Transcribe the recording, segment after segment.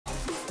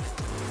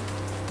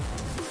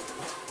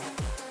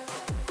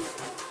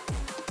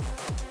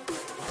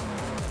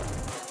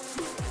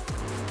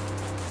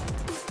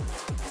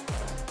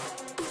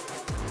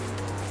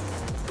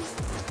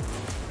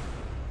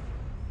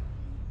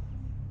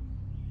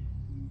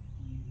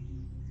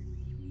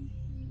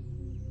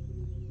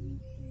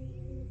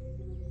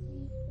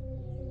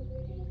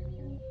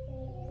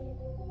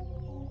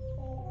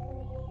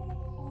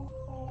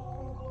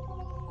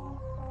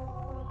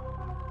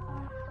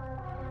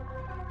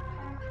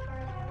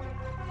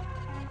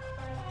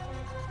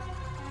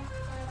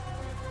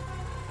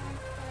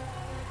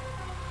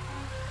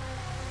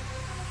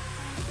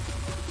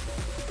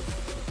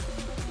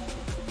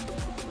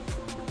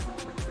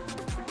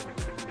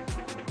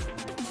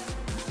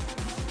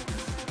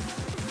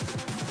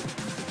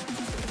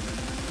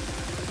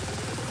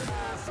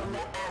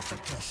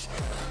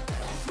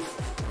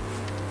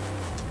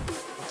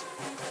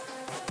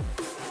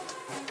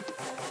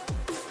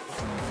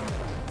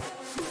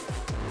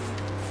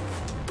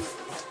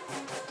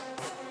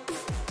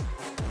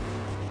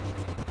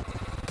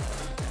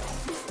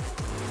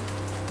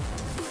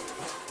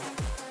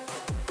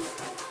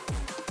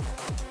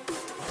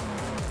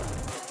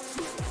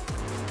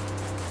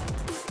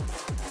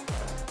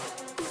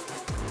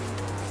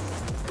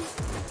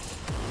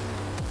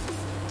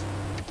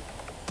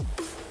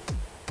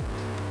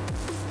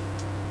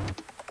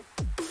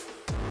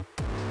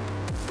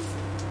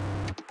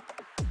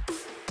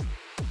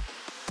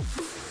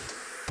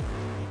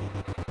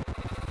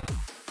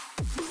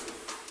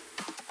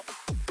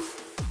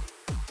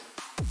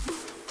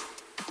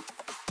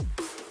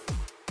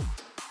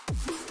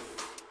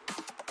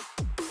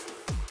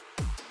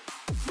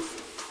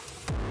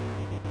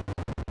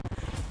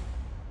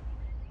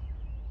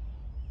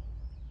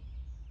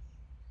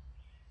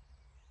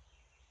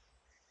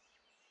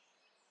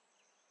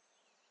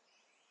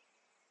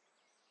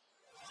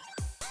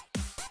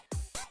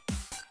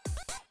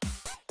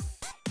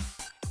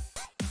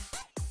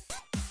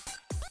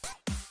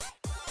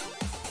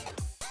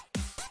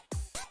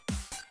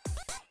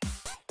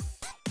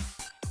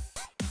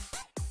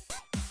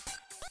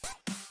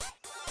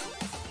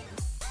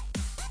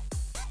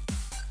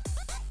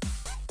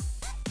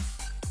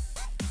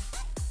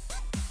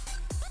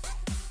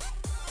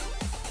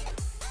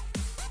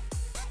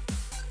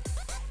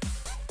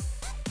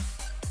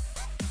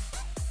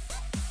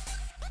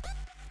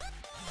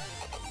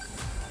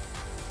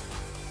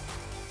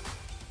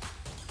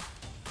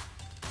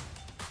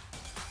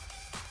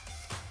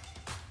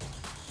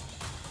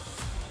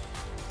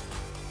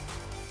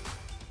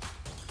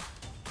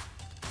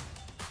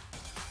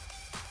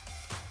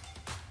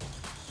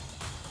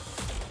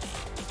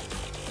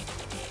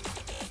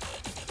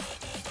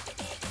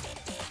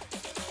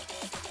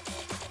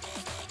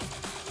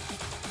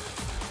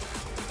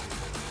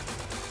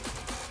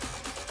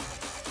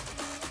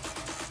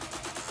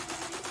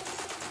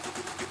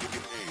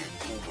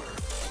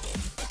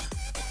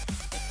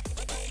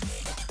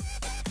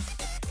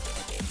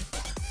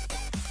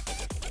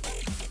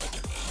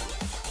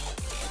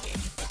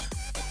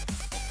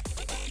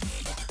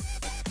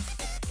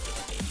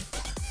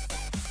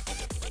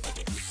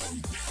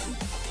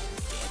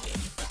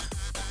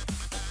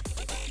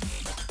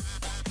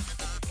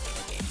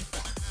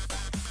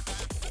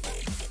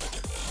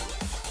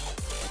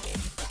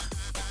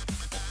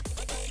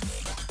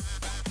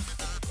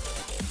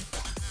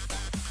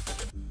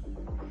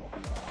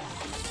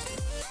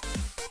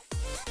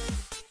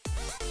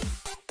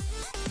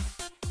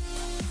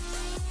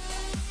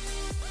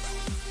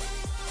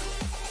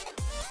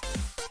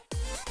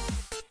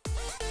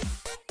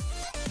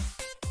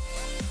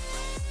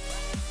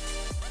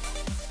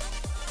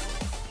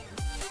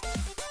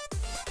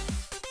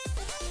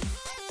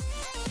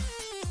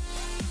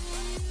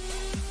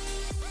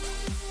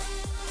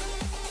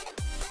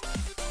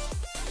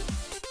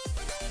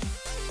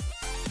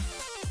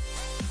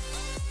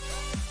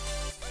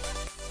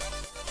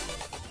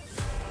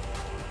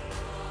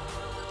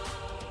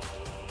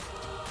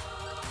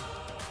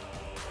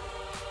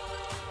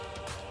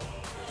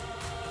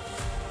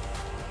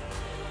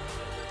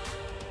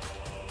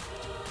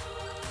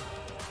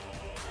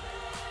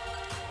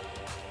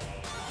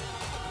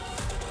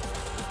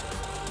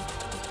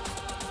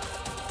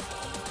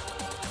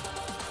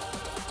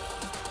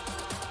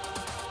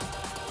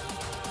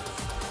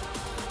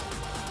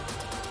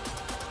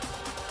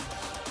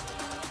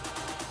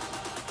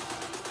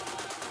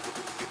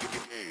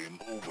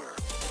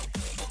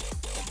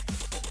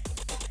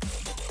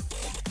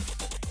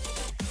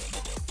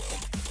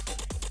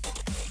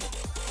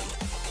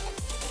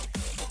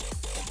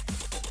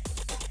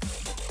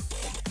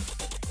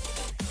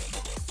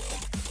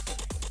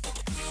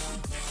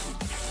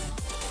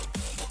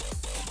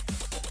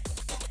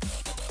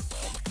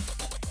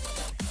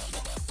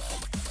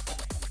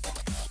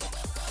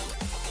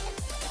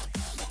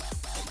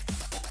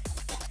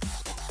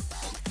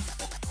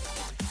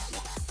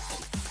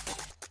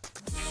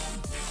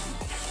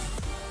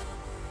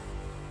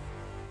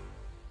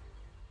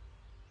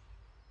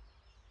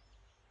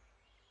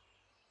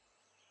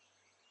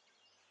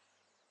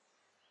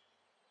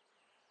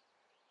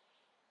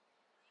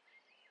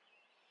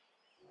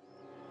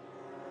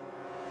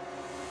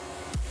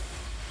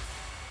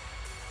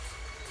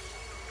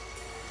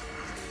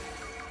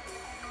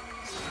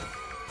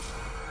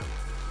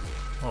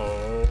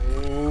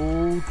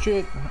Oh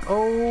shit,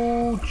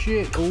 oh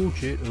shit, oh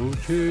shit, oh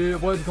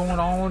shit, what's going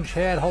on,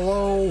 Chad?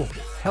 Hello,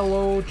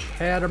 hello,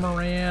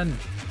 Chadamaran.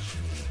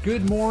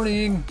 Good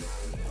morning,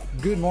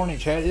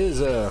 Chad. It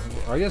is,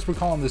 I guess we're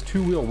calling this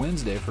Two-Wheel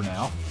Wednesday for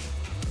now.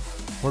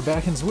 We're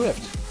back in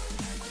Zwift.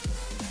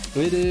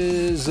 It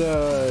is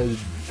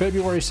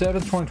February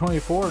 7th,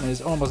 2024, and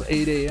it's almost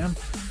 8 a.m.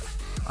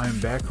 I'm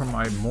back from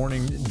my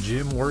morning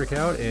gym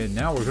workout, and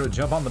now we're going to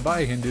jump on the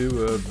bike and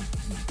do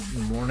a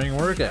morning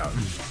workout.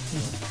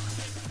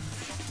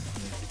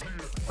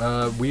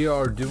 We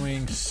are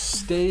doing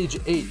stage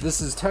 8.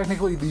 This is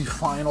technically the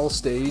final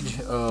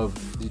stage of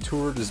the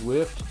Tour de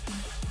Zwift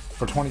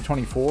for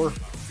 2024.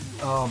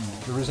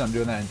 The reason I'm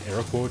doing that in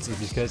air quotes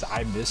is because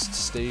I missed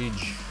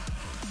stage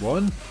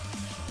 1.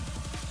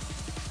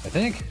 I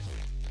think.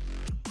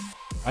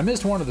 I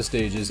missed one of the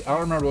stages. I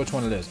don't remember which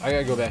one it is. I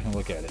gotta go back and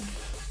look at it.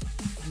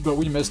 But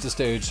we missed a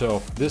stage,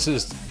 so this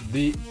is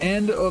the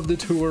end of the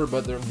tour,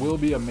 but there will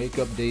be a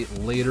makeup date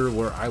later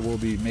where I will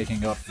be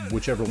making up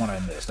whichever one I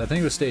missed. I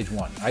think it was stage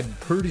 1. I'm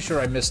pretty sure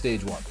I missed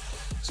stage 1.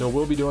 So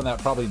we'll be doing that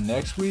probably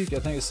next week. I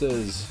think it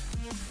says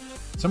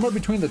somewhere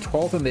between the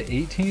 12th and the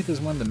 18th is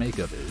when the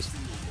makeup is.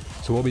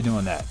 So we'll be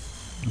doing that.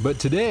 But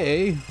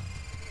today,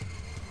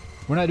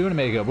 we're not doing a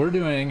makeup. We're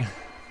doing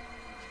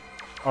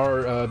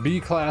our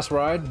B-class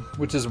ride,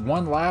 which is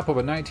 1 lap of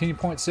a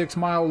 19.6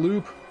 mile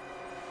loop.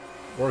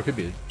 Or it could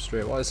be a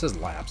straight, well, it says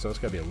lap, so it's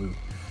gotta be a loop.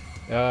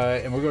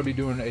 And we're gonna be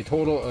doing a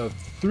total of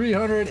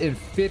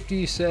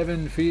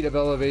 357 feet of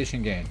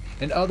elevation gain.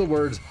 In other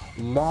words,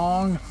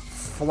 long,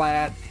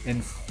 flat,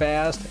 and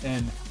fast,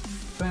 and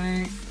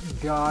thank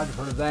God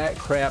for that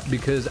crap,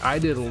 because I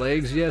did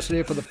legs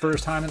yesterday for the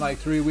first time in like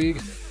 3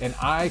 weeks, and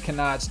I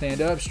cannot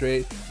stand up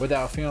straight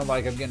without feeling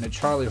like I'm getting a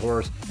Charlie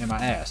horse in my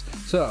ass.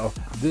 So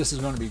this is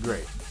gonna be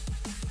great.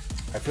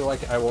 I feel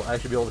like I will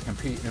actually be able to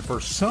compete. And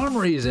for some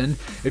reason,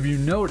 if you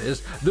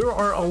notice, there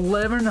are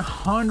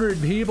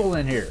 1,100 people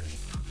in here.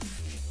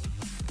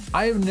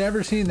 I have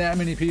never seen that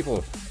many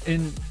people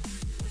in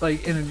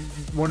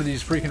one of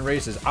these freaking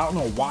races. I don't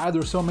know why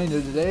there's so many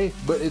today,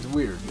 but it's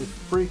weird. It's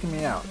freaking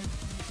me out.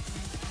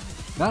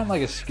 Not in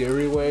like a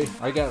scary way.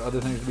 I got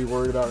other things to be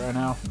worried about right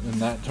now in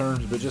that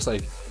terms, but just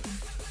like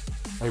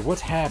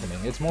what's happening?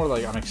 It's more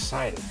like I'm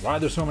excited. Why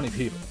are there so many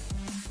people?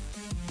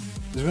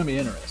 This is gonna be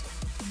interesting.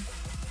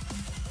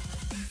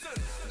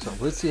 So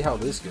let's see how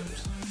this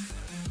goes.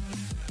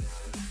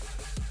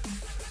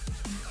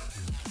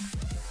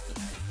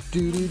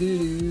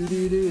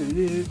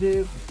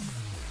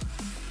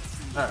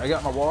 Alright, I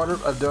got my water,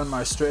 I've done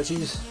my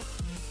stretchies,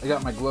 I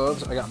got my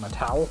gloves, I got my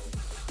towel,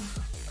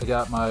 I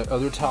got my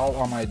other towel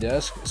on my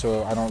desk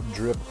so I don't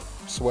drip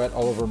sweat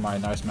all over my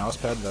nice mouse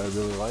pad that I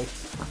really like,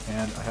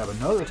 and I have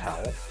another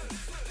towel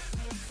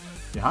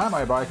behind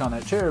my bike on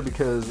that chair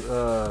because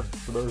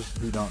for those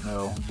who don't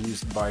know,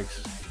 these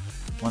bikes,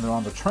 when they're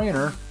on the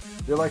trainer,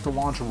 they like to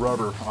launch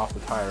rubber off the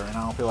tire, and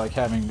I don't feel like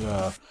having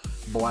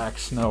black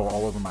snow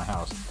all over my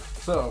house.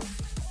 So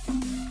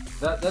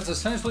that's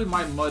essentially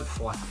my mud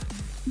flap.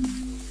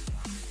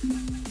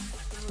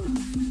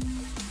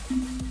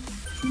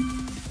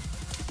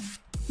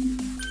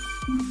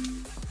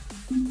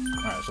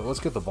 Alright, so let's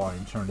get the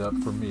volume turned up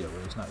for me at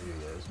least, not you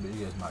guys, but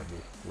you guys might be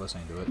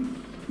listening to it.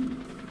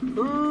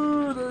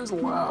 Ooh, that is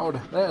loud.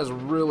 That is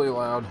really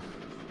loud.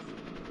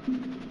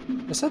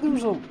 I said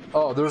there's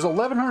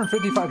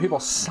 1,155 people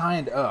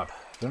signed up.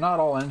 They're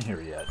not all in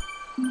here yet.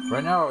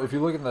 Right now, if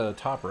you look at the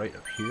top right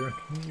up here,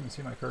 can you even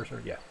see my cursor?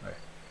 Yeah, right.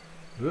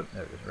 Oop,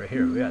 there it is, right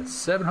here. We got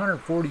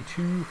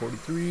 742,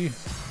 43,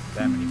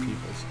 that many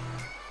peoples.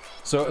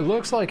 So it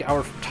looks like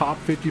our top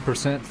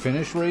 50%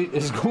 finish rate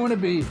is going to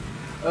be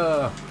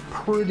a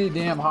pretty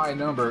damn high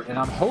number, and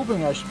I'm hoping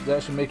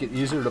that should make it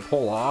easier to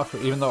pull off,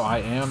 even though I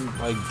am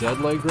like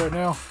dead legged right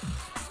now.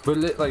 But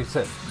like I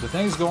said, the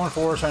things going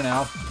for us right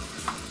now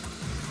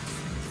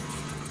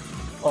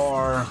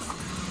are,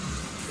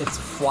 it's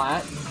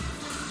flat.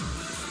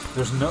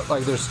 There's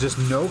just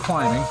no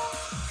climbing,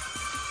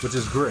 which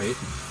is great.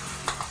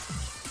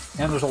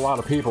 And there's a lot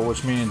of people,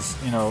 which means,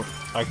 you know,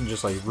 I can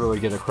just like really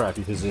get a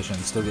crappy position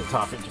and still get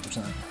top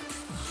 50%.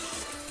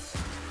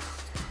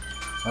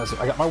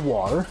 I got my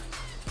water.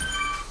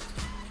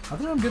 I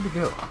think I'm good to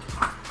go.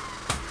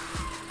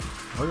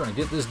 We're gonna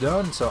get this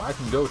done so I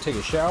can go take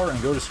a shower and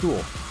go to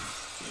school,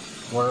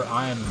 where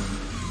I'm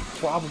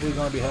probably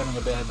gonna be having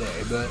a bad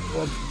day, but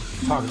we'll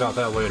talk about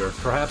that later.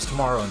 Perhaps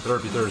tomorrow and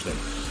Therapy Thursday.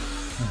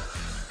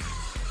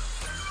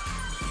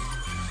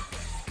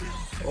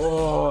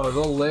 Oh, the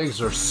legs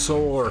are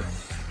sore.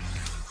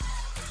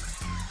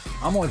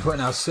 I'm only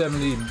putting out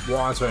 70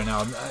 watts right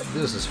now.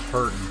 This is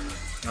hurting.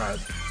 Alright,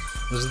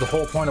 this is the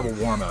whole point of a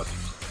warm-up.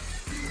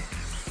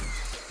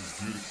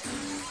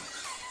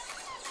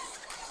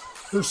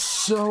 There's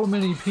so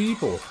many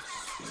people.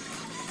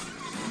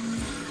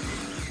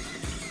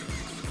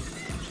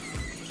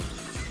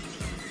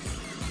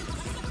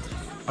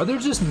 Are there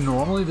just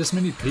normally this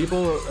many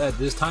people at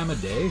this time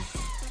of day?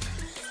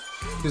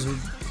 Because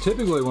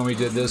typically when we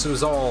did this, it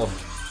was all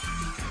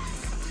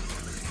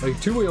like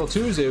Two Wheel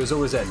Tuesday was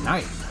always at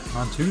night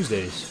on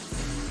Tuesdays.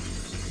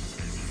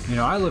 You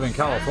know, I live in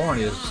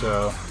California,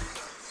 so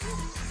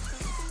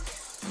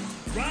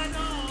I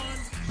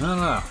don't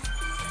know.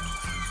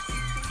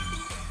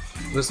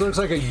 This looks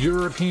like a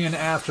European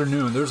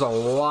afternoon. There's a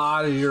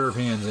lot of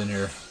Europeans in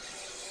here.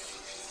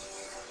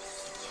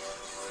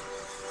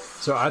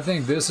 So I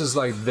think this is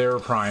like their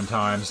prime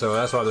time, so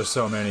that's why there's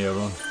so many of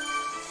them.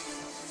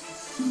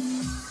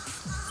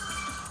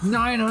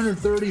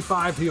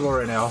 935 people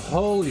right now.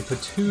 Holy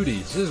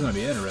patooties. This is going to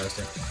be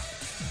interesting.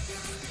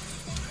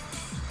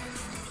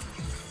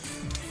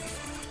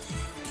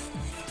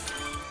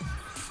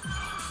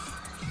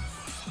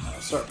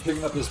 Start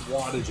picking up this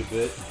wattage a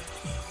bit.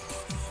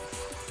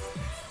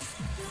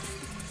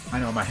 I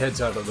know my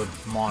head's out of the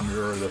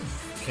monitor or the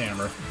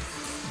camera.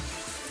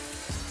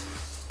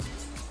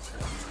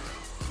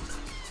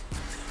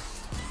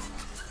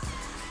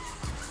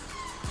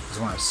 Because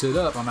when I sit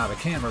up, I'm out of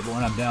camera, but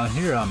when I'm down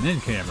here, I'm in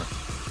camera.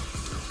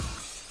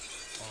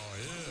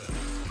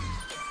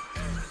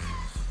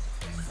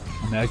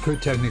 I mean, I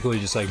could technically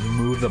just like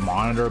move the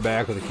monitor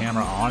back with the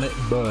camera on it,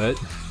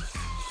 but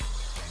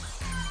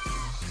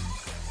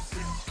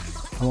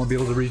I won't be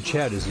able to read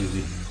chat as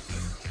easy.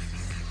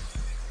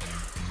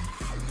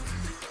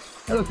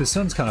 Hey, look, the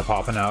sun's kind of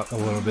popping out a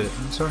little bit.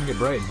 It's starting to get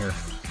bright in here.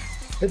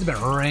 It's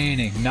been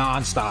raining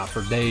non-stop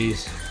for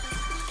days.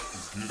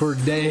 For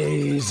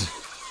days.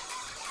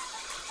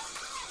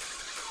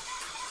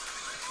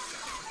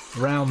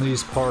 Around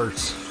these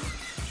parts.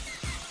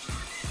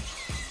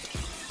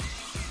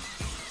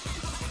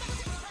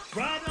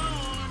 Right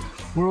on.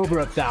 We're over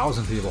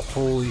 1,000 people.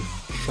 Holy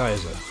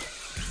shiza.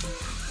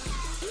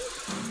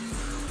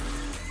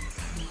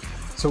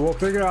 So we'll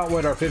figure out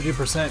what our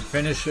 50%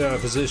 finish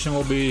position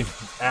will be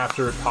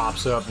after it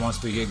pops up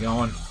once we get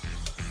going.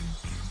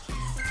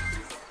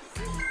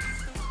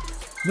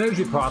 It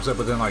usually pops up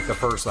within like the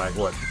first like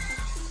what,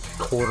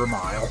 quarter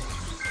mile.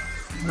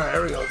 Alright,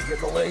 there we go. Let's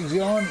get the legs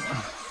going.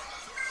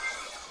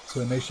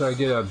 So make sure I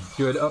get a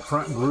good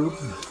upfront group.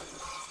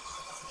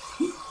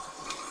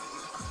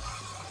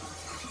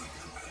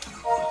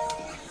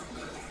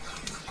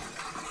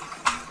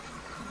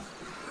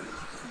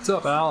 What's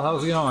up, Al?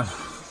 How's it going?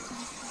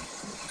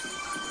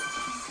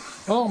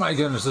 Oh my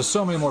goodness, there's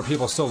so many more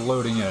people still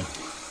loading in.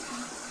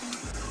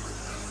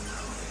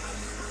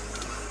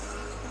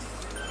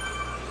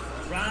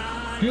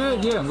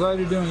 Good, yeah, I'm glad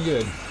you're doing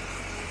good.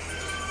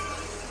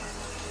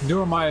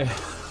 Doing my,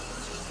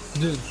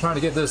 just trying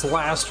to get this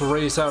last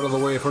race out of the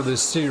way for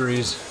this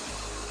series.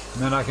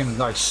 And then I can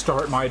like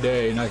start my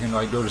day and I can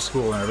like go to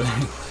school and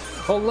everything.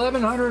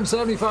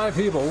 1,175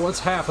 people, what's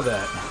half of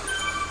that?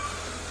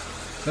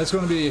 That's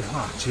gonna be,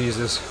 oh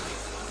Jesus.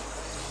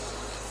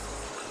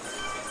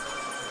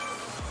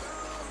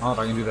 I don't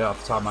know if I can do that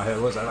off the top of my head.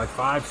 What was that, like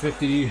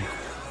 550?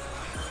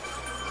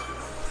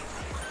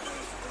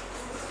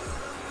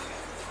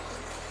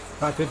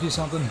 550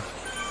 something?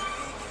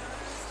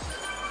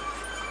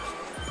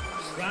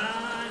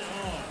 Right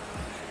on.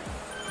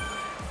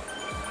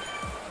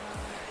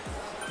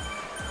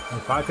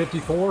 Like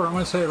 554, I'm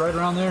gonna say right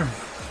around there.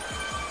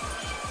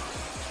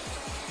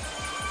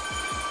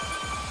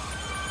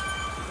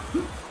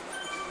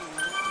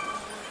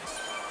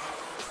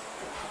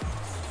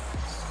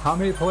 How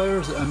many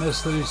players? I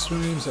missed these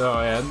streams.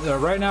 Oh yeah,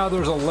 right now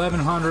there's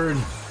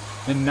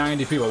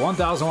 1,190 people.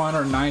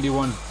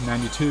 1,191,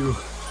 92.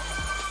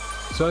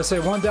 So I say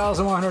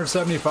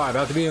 1,175. I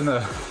have to be in the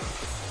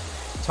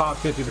top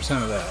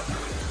 50% of that.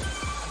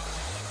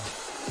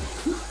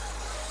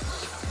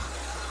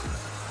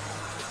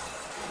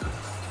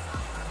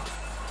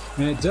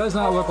 And it does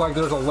not look like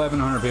there's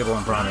 1,100 people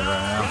in front of me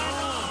right now.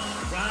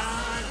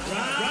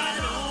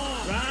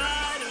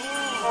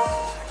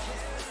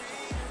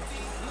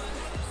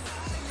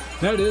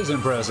 That is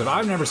impressive.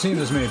 I've never seen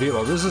this many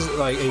people. This is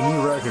like a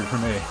new record for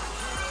me.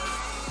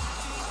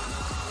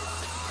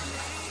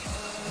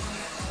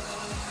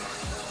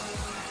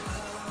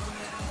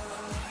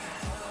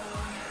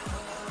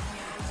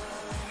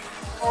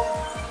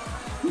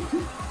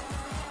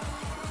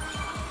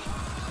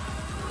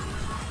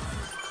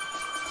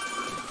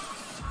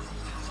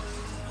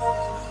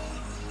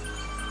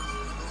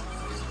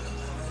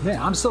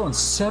 Man, I'm still in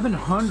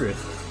 700.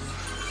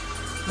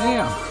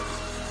 Damn.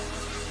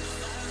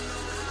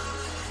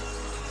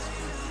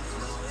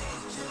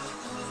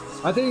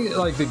 I think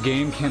like the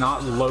game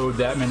cannot load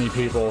that many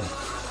people,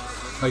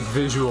 like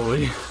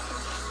visually.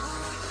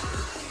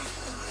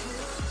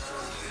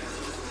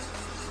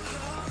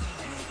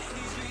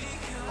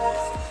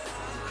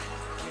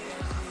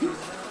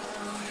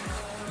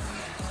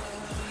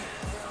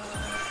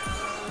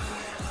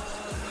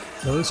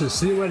 So let's just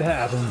see what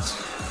happens.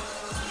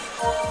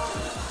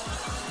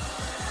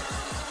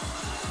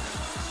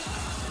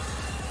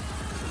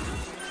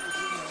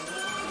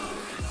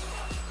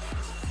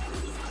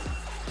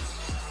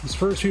 These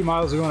first few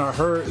miles are going to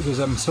hurt because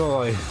I'm still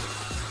like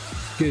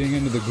getting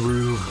into the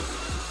groove.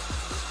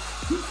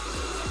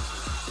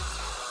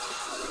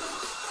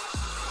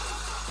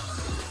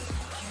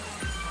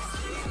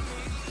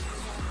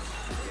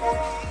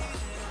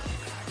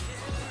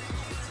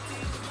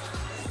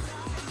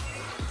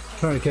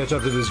 Trying to catch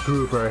up to this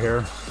group right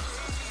here.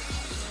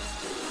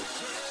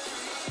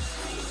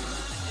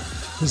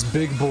 This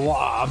big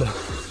blob.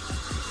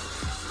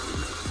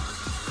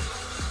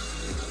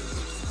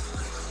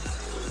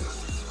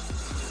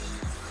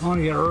 I want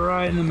to get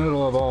right in the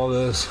middle of all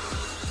this.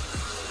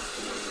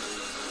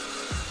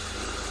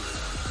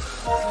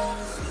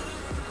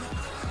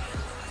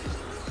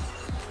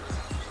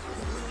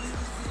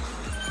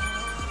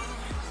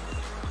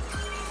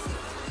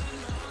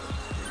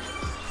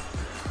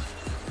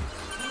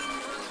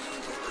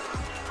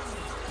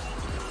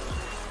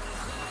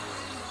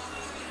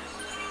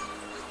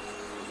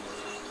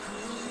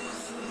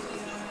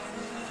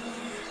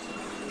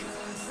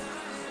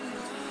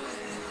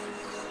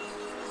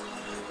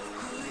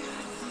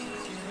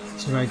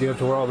 So you might get up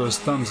to where all those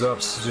thumbs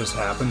ups just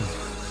happen.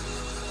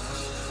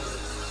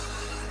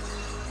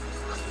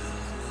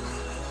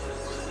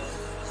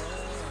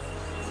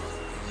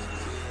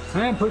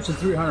 I am pushing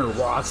 300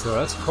 watts though,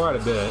 that's quite a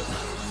bit.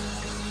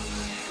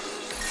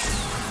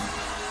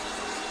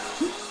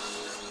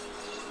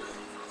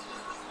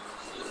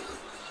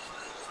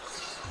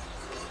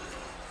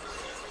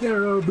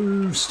 Aero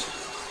boost.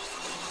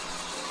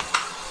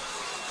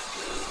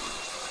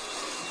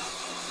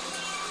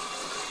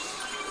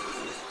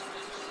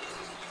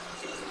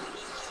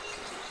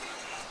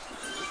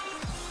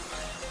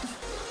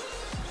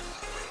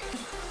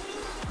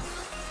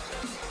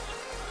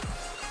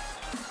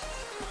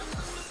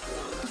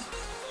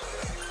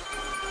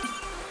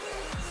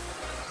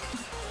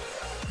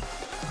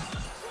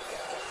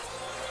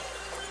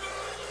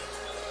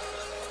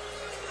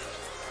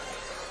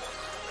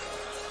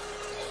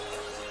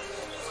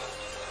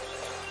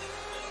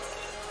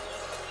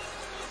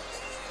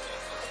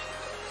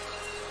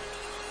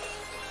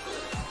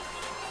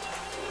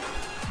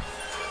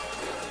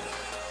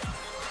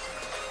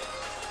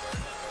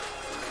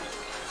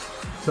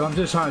 So I'm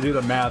just trying to do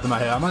the math in my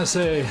head. I'm gonna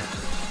say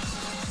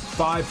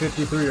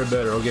 553 or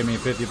better will give me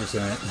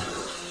 50%.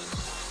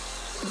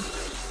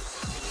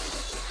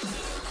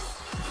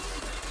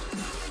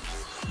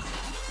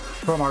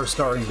 From our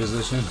starting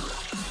position.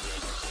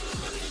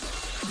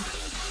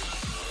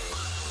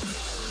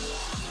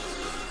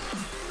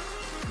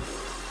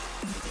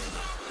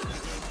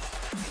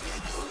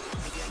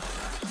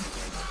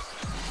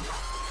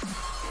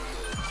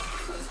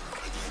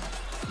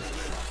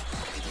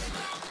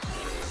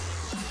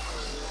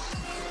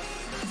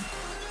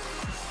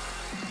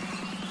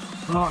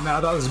 Oh man,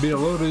 I thought this would be a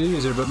little bit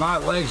easier, but my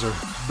legs are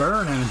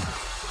burning.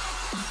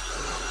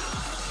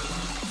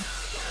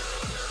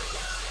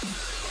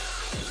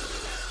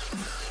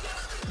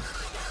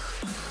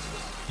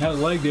 That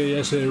leg day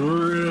yesterday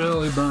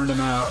really burned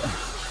him out.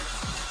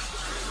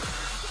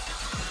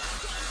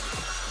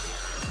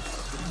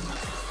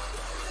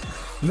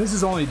 And this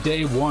is only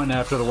day one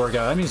after the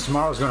workout. That means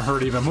tomorrow's gonna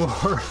hurt even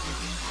more.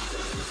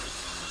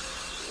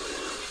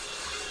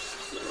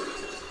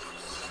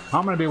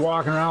 I'm gonna be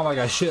walking around like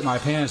I shit my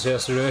pants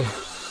yesterday.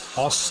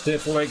 All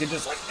stiff-legged,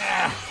 just like,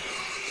 ah.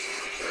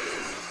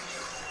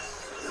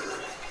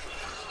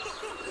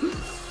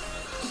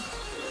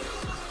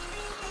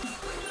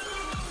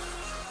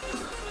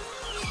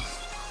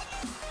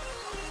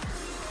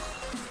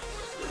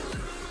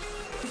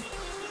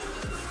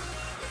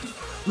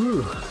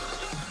 Ooh.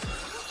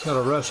 Got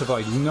a rush of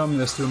like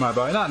numbness through my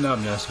body. Not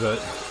numbness, but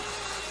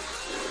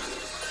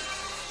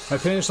I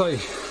finished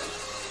like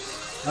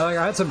I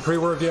had some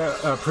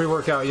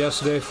pre-workout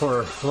yesterday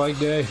for leg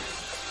day,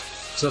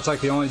 so that's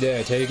like the only day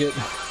I take it.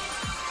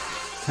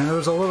 And there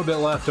was a little bit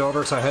left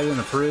over, so I had it in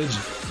the fridge.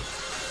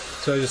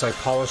 So I just like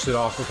polished it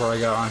off before I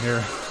got on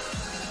here.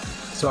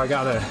 So I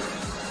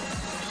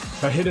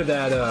hit it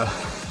at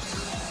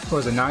what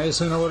was it,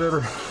 niacin or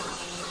whatever,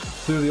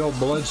 through the old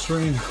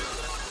bloodstream.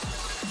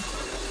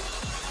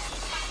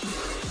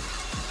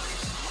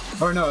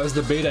 Or no, it's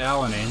the beta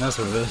alanine. That's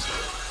what it is.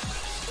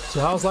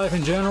 So how's life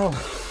in general?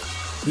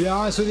 To be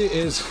honest with you,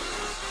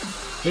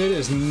 it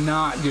is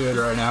not good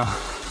right now.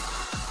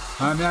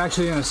 I'm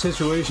actually in a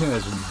situation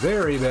that's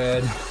very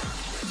bad,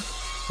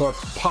 or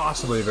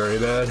possibly very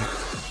bad.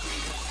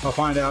 I'll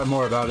find out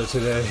more about it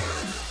today.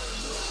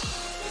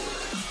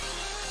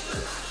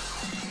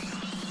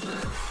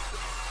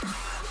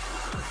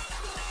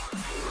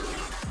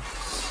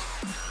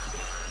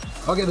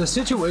 Okay, the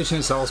situation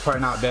itself is probably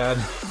not bad,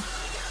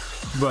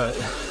 but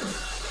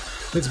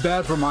it's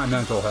bad for my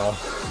mental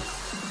health.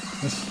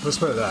 Let's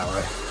put it that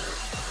way.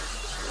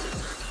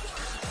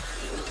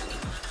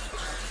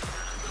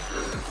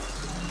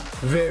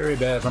 Very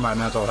bad for my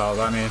mental health.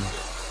 I mean,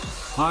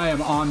 I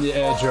am on the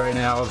edge right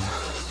now of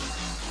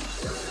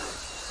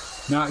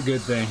not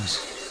good things.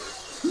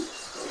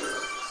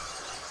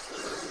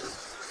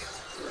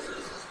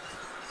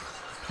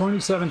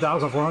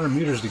 $27,400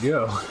 meters to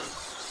go.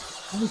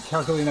 How do you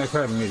calculate that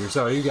crap in meters?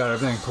 Oh, you got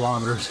everything in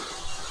kilometers.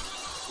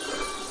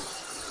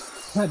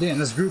 God damn,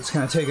 this group's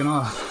kind of taking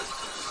off.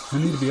 I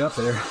need to be up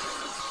there.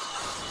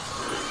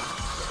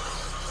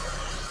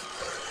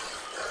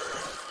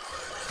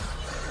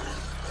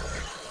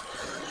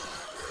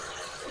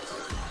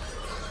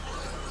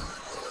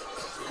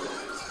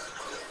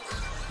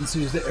 Let's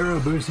use the aero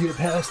boost to get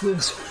past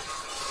this.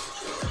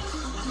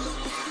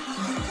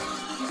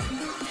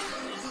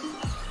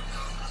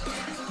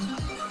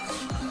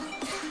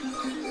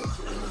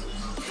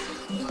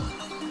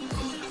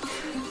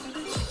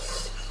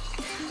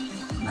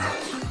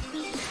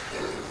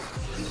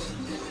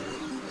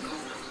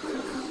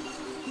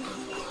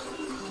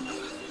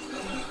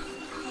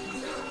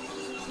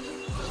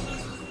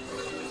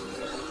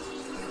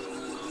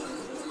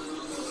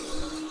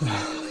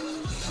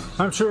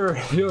 I'm sure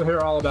you'll hear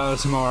all about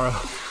it tomorrow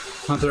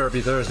on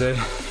Therapy Thursday,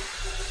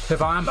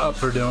 if I'm up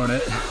for doing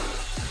it.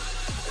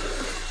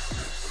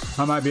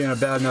 I might be in a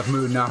bad enough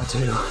mood not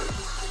to,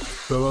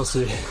 but we'll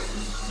see.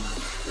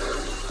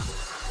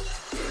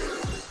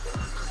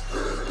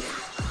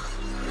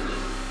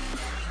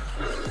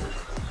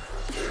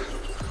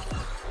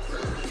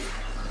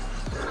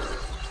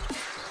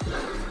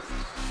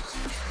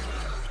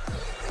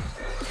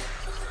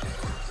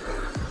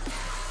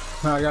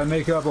 Now I gotta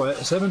make up, what,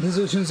 7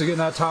 positions to get in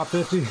that top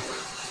 50?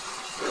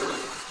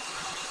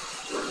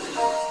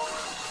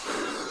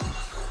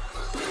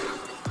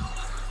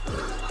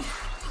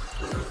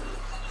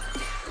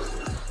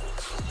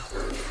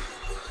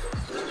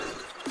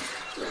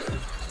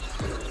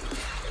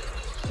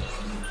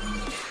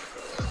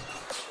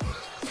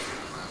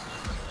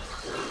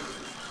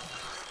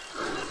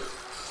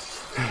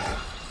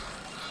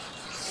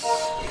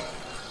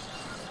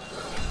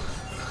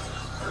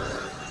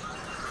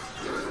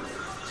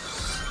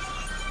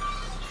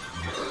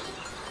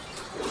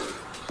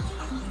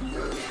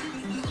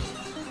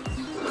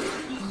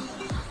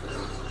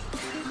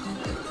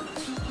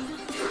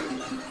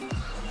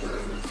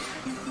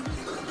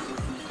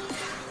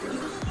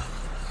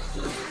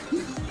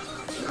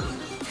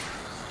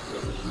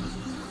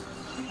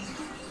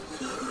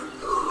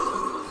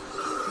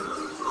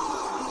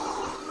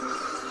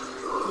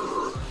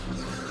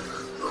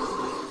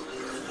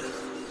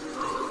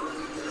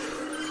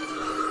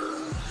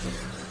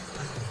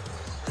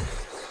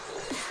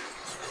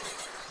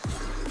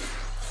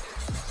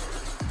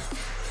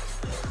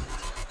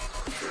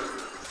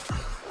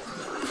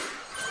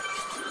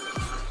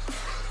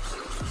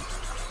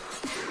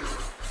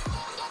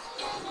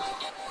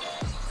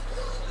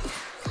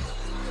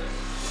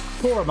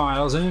 Four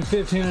miles in,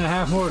 15 and a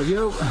half more to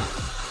go.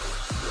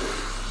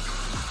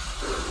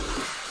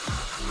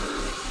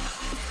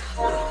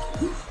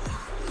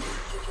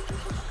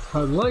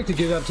 I'd like to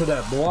get up to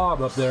that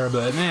blob up there,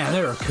 but man,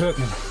 they were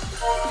cooking.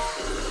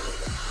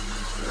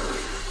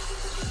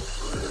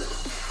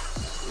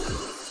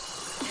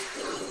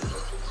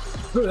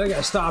 Ooh, that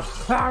guy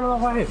stopped. Out of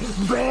the way!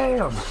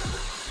 Bam!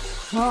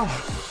 Oh.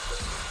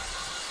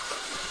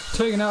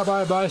 Taken out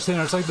by a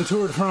bystander. It's like the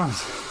Tour de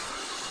France.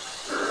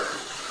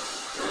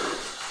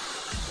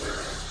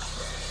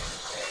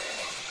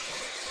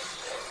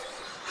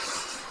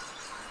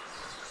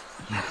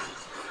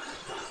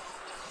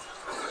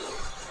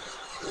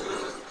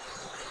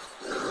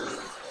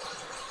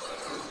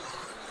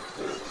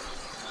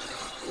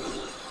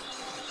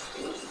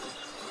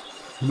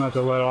 I'm gonna have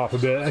to let off a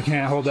bit. I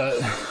can't hold that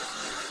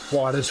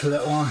wattage for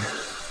that long.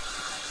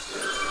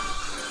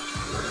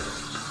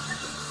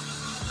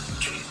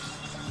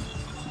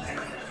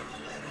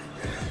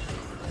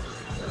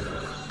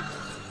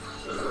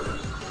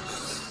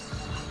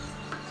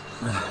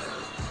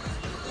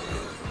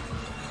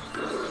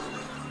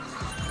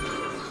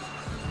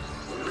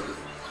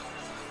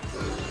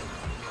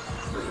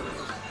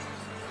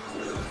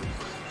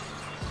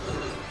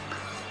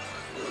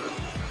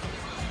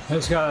 I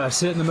just gotta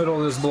sit in the middle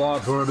of this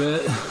blob for a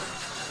bit.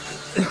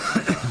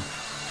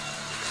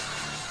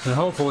 And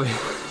hopefully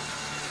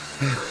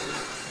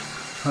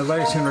my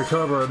legs can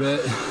recover a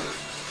bit.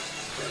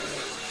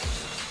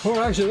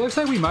 Or actually, it looks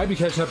like we might be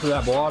catching up to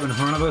that blob in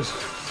front of us.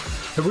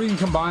 If we can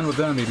combine with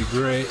them, it'd be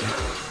great.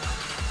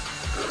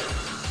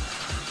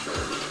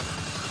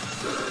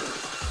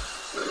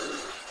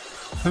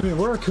 I mean,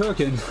 we're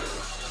cooking.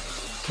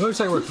 It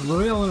looks like we're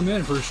reeling them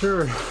in for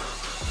sure.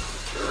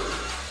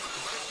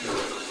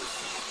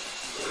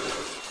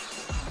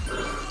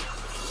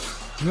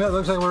 Yeah, it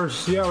looks like we're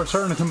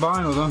starting to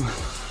combine with them.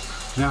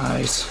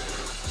 Nice.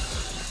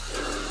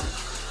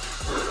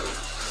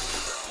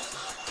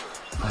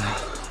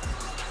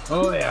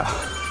 Oh yeah.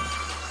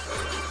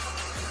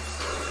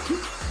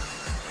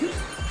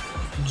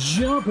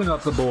 Jumping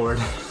up the board.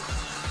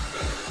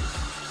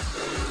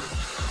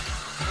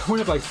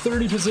 Went up like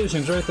 30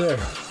 positions right there.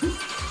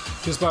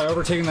 Just by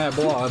overtaking that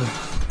blob.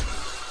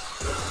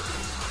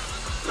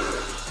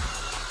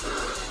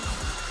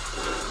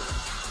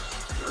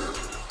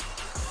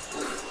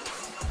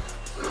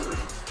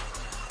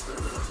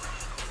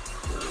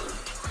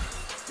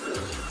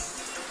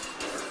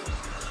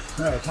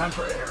 All right, time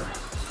for air.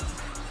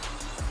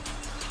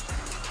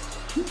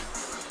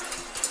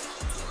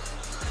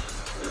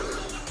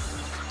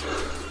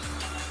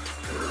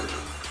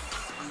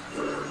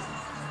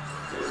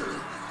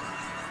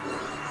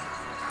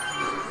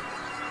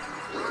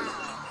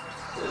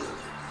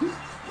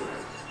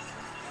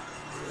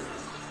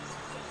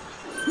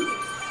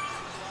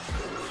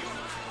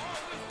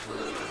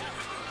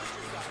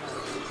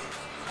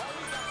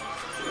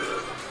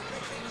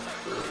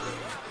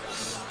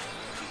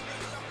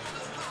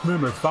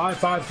 Remember,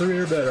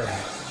 5.53 or better.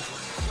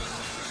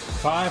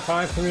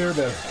 5.53 or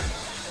better.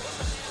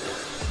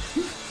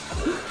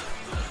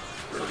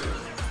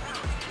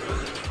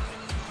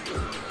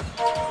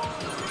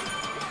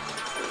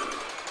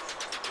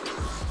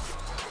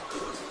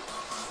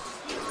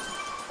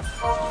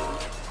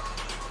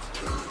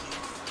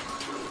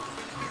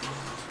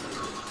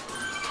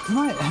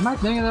 Am I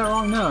thinking that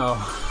wrong? No.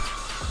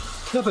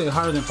 Definitely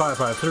higher than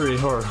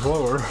 5.53 or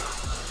lower.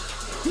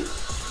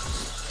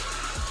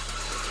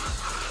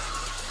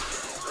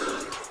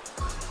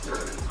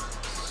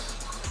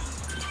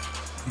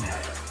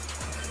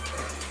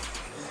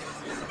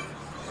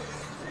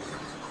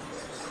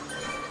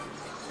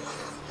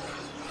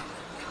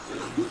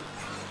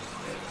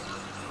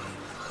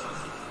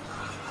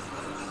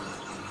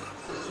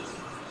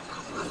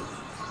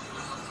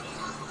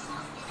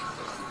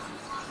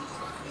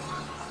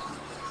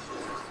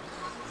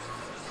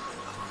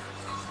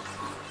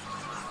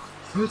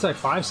 Maybe it's like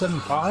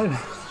 575.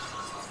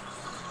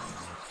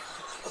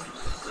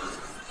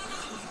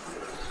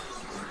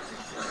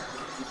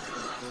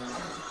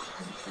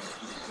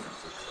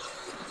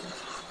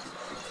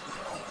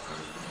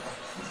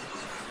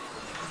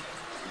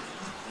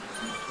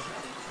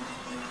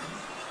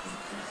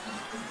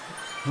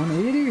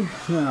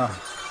 $180? No.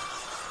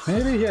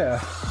 Maybe, yeah.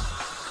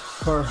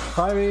 Or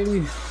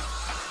 580.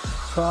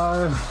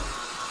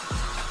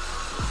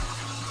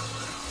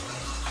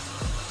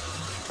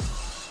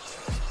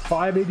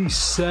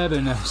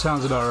 587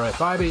 sounds about right.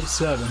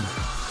 587.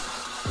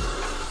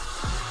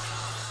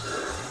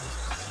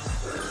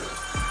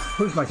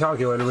 Wish my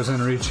calculator was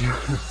in reach.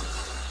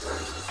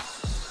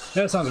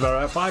 That sounds about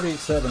right.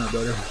 587 or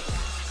better.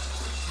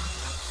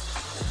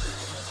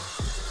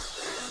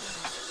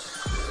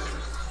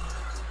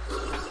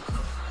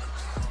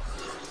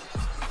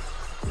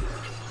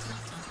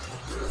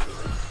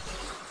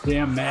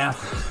 Damn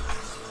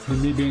math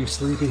and me being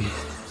sleepy.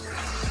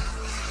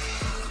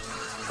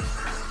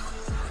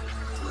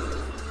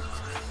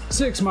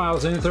 Six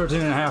miles in,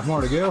 13 and a half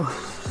more to go.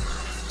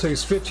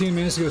 Takes 15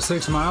 minutes to go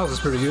 6 miles. That's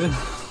pretty good.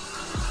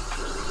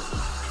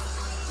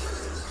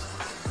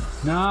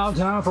 Now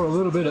time for a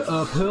little bit of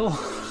uphill.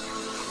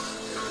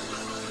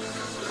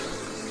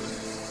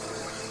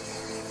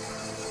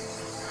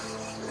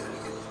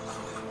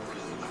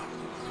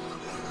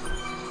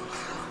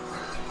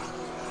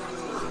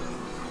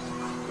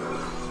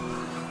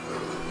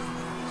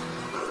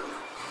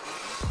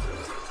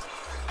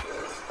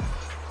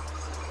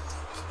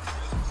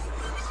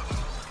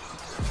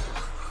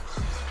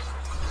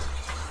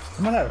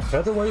 I might have a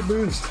featherweight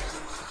boost.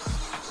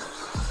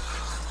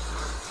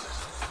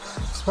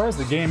 Surprised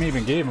the game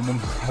even gave him a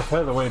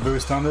featherweight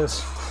boost on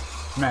this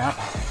map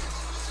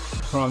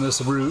or on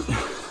this route.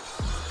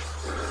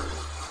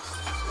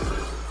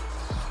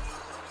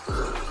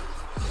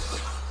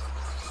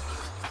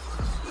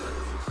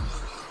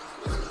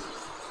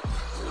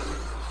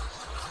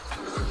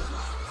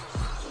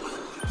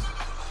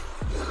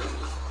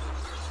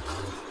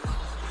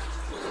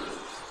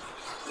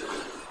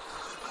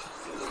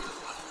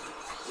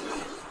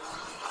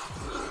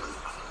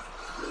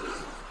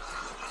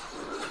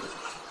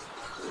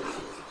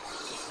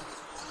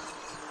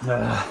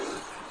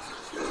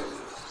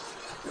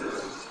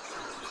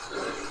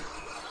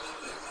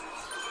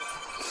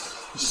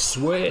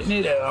 Sweating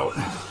it out.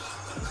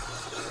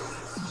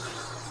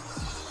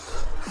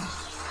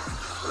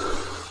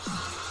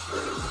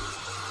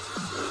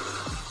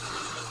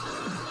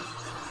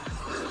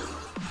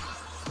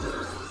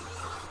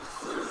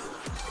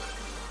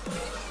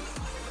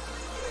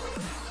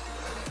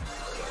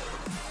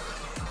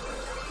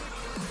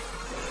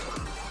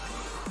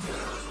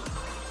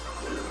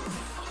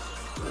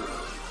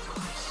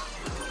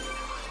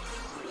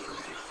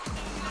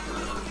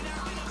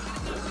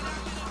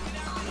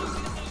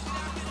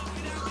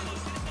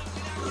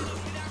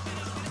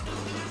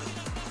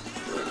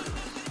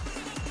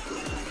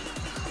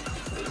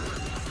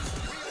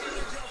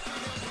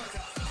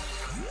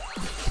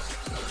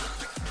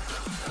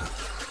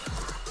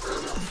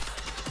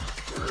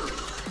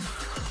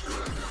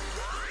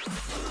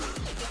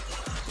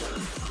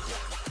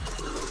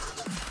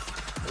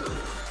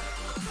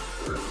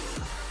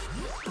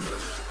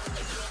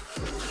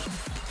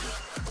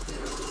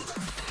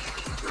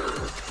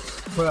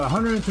 Well,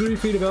 103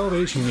 feet of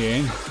elevation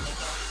gain.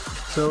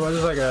 So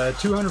there's like a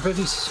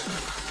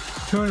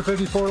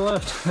 254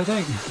 left, I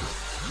think.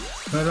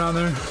 Right around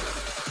there.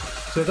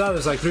 So I thought it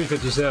was like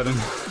 357.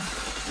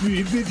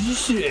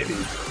 357.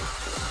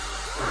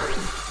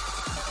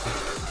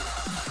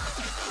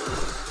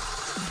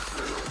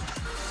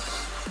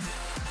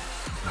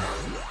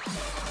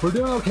 We're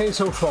doing okay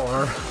so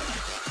far.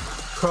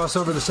 Cross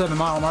over the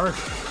 7-mile mark.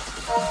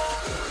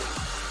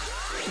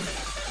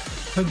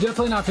 I'm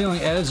definitely not feeling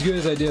as good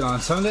as I did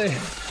on Sunday.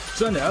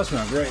 Sunday, I was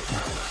feeling great.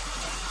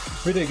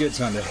 We did good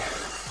Sunday.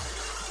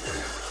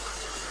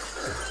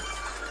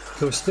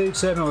 So stage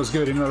 7 was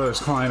good, even though I was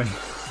climbing.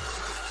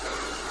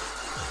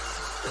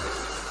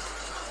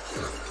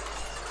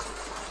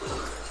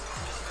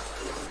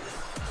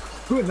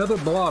 Ooh, another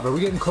blob. Are we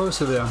getting close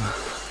to them?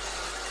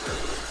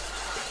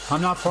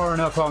 I'm not far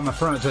enough on the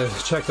front to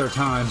check their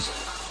times.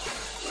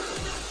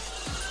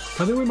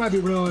 I think we might be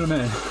reeling them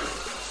in.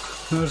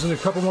 There's a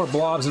couple more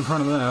blobs in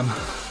front of them.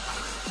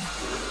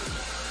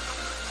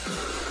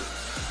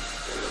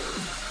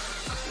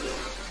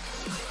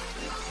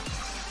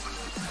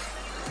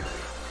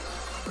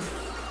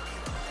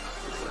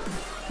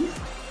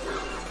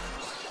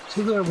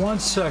 So they're 1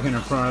 second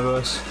in front of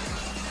us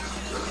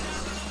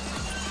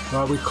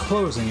while we're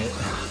closing it.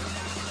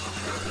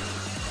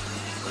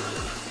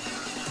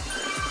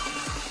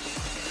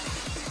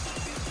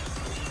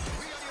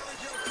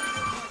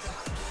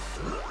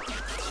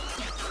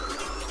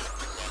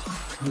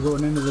 We're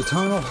going into the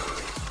tunnel.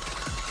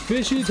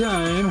 Fishy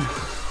time.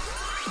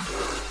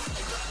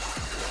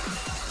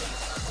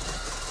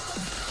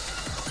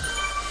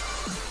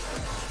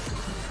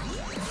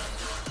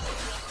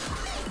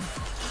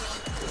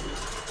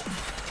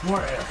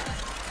 More air.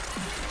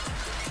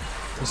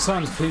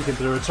 sun's peeking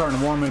through. It's starting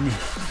to warm me. You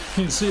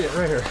can see it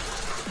right here.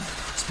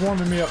 It's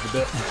warming me up a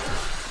bit.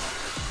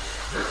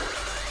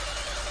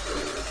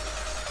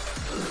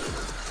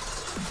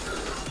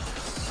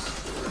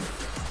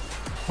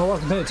 Well, I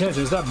can pay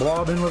attention. Is that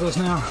blob in with us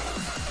now?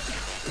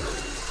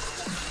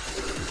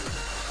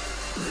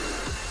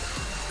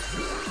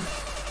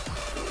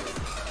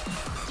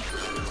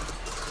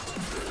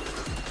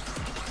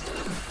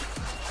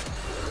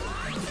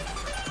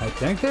 I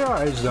think they are.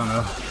 I just don't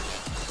know.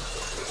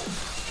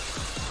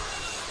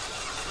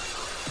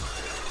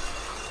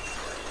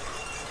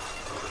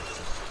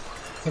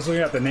 Let's look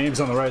at the names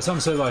on the right. Some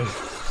say like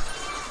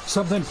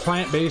something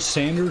plant-based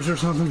Sanders or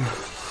something.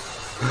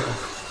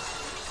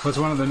 What's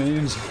one of the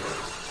names?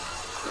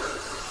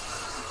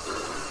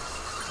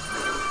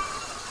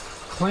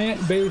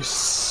 Plant-based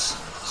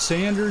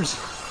Sanders.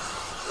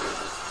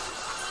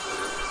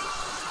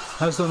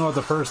 I just don't know what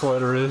the first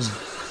letter is.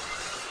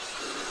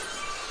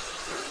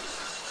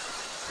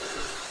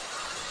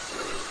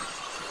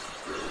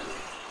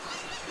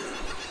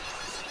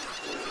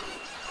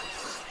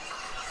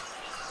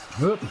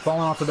 Oop, falling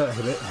off the back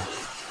of it.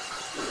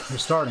 We're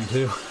starting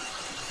to.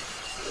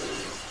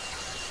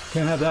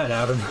 Can't have that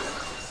happen.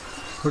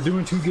 We're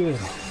doing too good.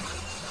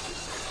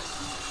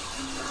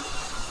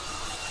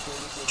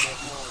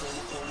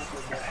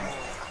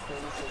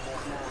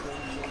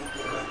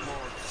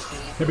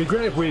 It'd be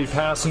great if we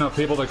passed enough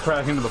people to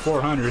crack into the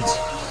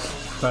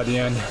 400s by the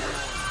end.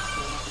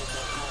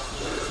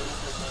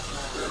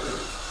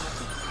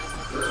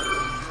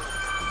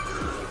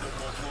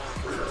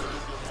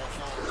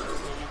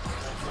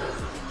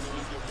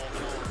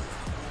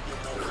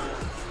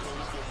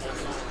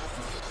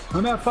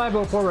 I'm at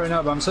 504 right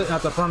now, but I'm sitting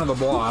at the front of the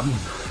blob.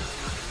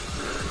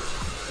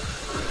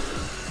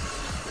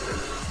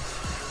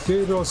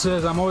 Gabriel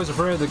says, I'm always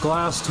afraid the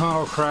glass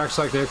tunnel cracks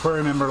like the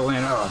aquarium in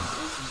Berlin.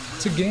 Oh,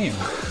 it's a game.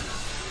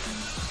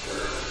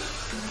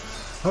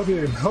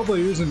 Hopefully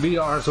you're using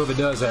VR, so if it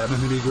does happen,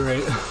 it'd be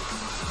great.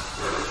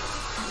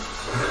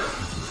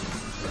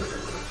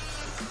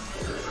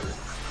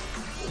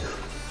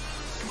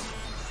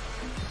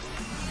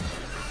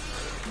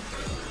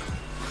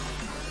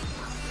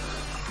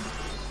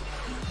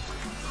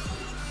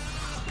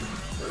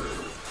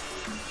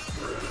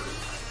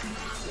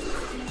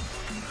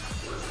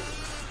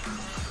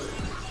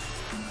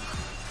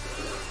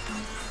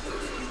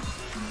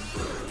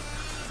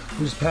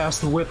 We just passed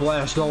the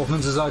whiplash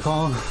dolphins, as I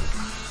call them.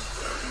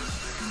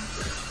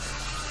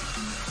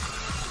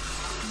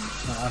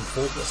 I'll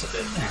unfold this a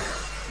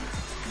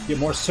bit. Get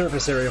more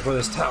surface area for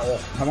this towel.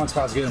 That one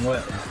spot's getting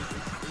wet.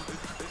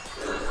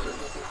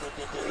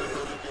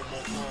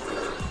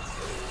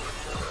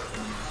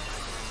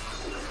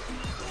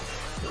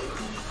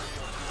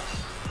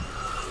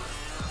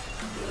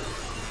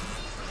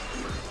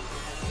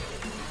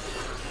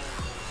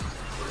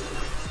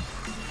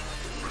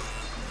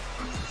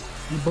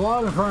 The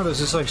blob in front of us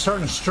is like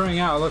starting to string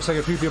out. It looks like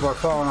a few people are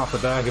falling off the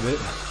back of it.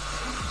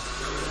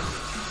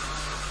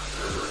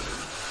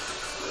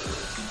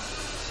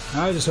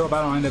 I just hope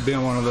I don't end up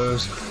being one of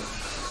those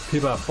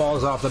people that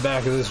falls off the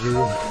back of this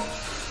groove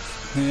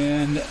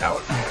and out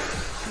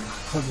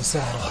of the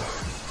saddle,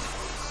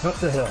 up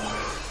the hill.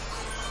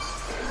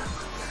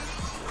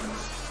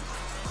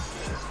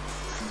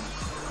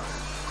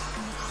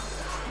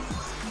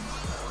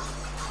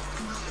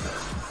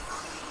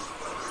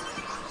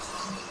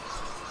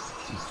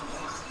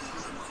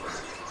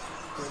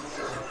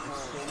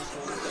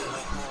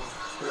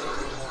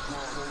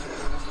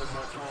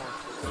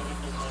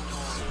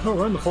 Oh,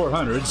 we're in the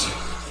 400s.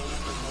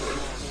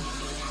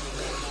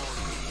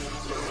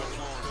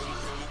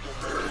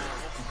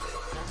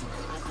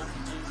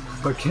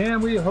 But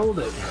can we hold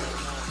it?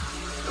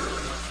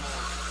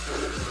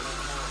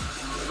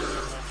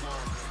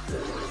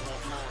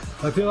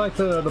 I feel like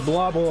the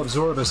blob will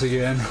absorb us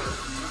again.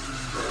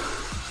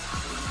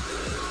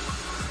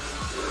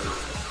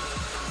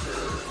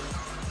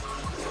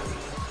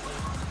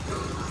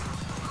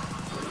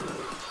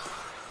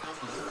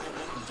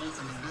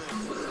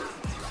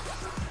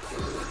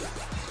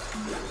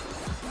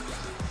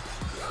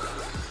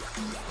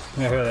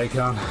 Yeah, here they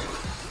come.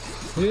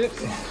 Yep.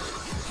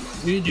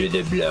 Into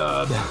the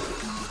blob.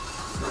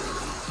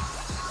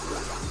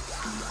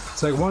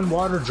 It's like one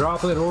water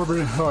droplet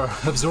orbiting or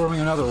absorbing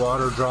another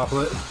water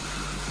droplet.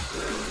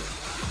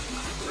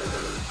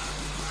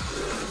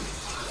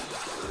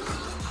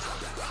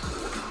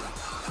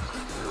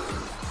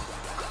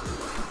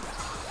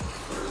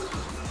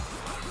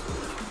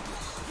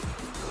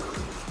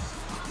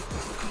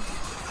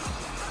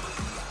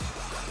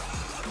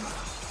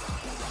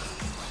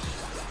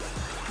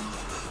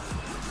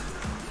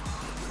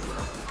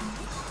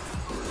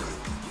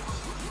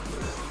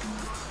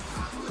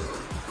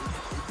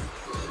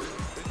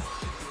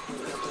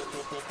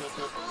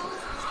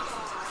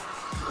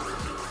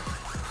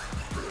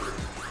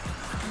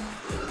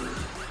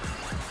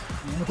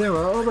 I think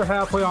we're over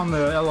halfway on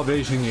the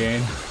elevation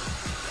gain,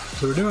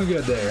 so we're doing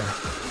good there.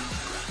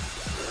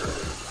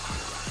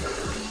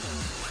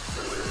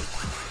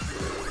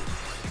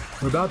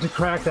 We're about to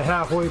crack the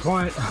halfway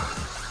point.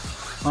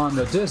 on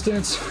the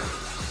distance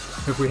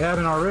if we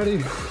haven't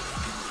already.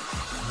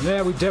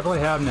 Yeah, we definitely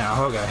have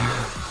now. Okay.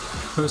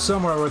 It was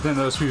somewhere within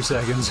those few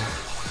seconds.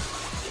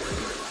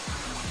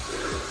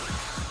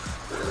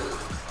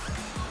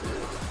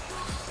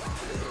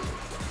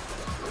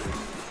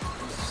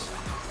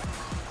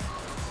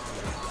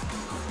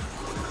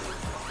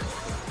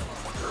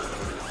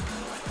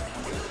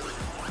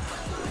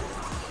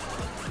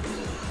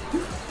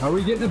 Are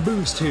we getting a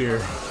boost here?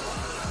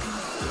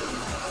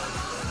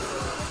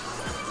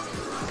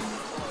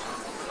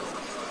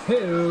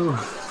 Hey-o.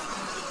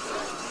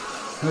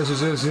 This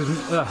is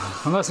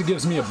unless it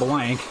gives me a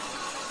blank.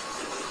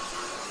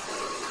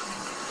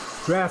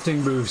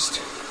 Drafting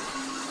boost.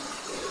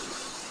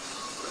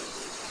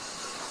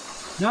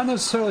 Not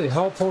necessarily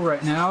helpful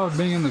right now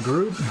being in the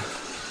group,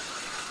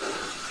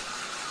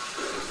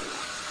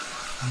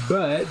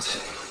 but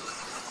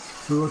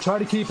we will try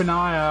to keep an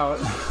eye out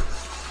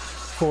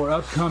for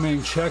upcoming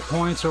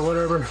checkpoints or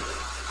whatever,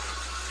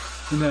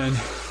 and then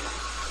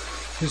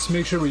just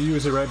make sure we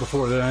use it right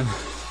before then.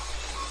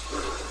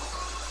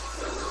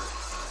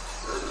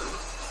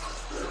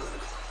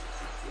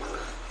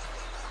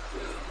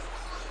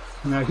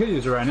 I mean, I could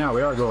use it right now.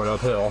 We are going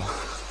uphill.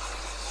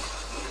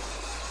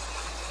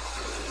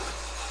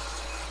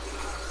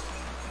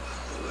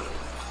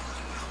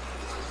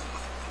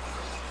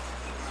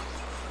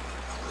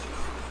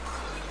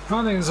 I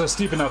don't think it's a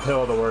steep enough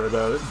hill to worry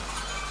about it.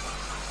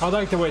 I'd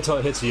like to wait till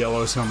it hits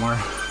yellow somewhere.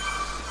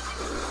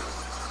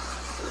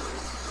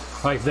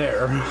 Like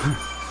there.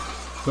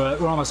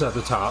 But we're almost at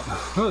the top.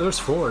 Oh, there's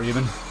 4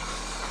 even.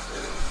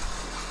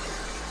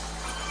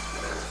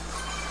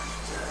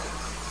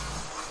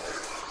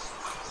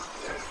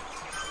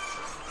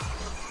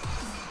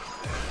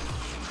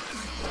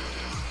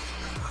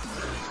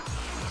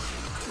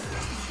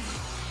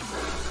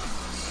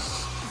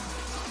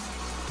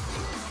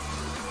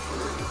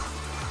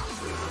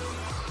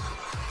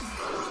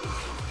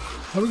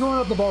 Are we going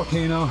up the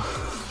volcano?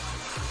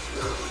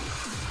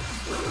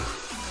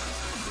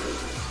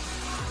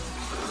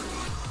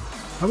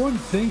 I wouldn't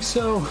think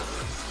so.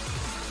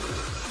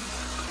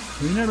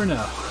 You never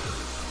know.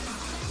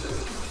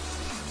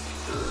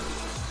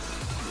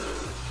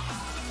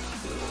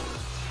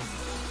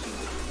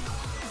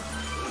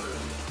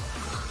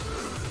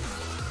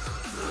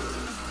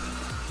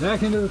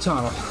 Back into the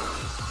tunnel.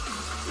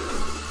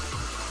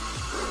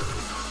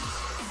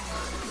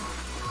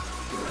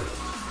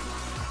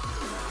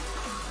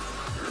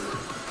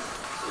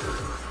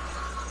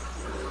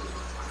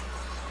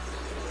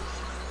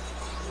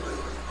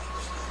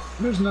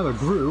 There's another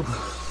group.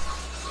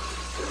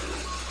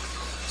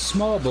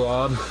 Small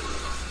blob.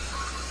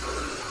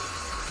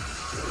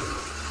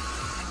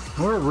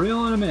 We're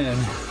reeling them in.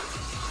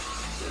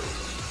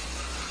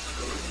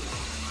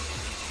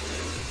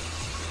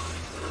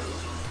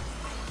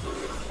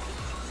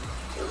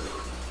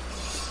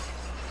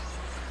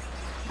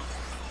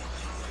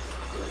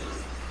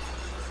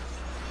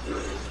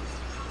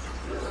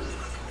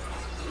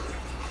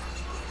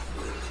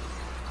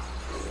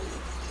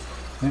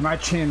 And my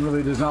chin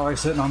really does not like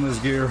sitting on this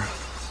gear.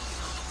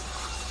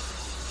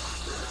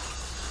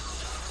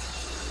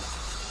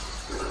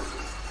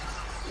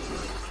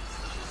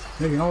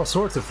 Making all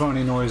sorts of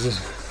funny noises.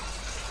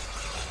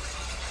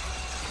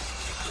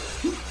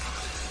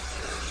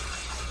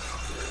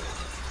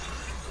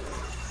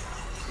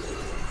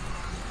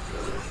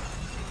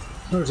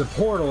 There's a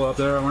portal up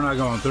there. We're not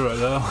going through it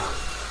though.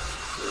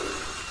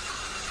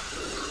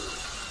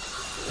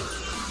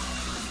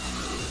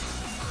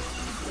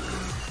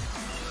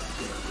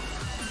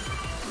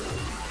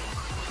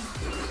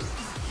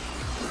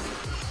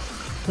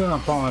 I'm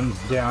falling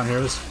down here.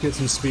 Let's get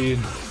some speed.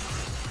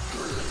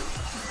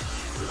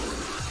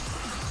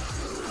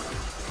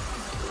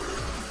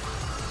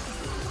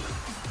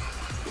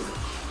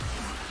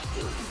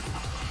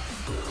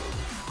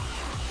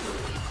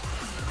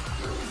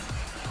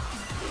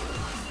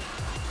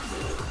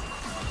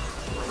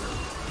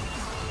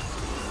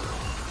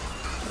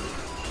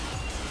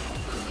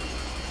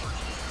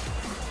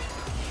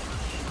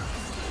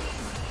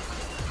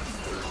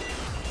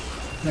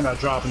 Think about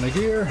dropping the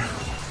gear.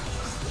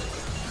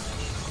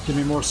 Give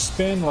me more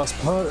spin, less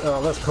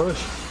push.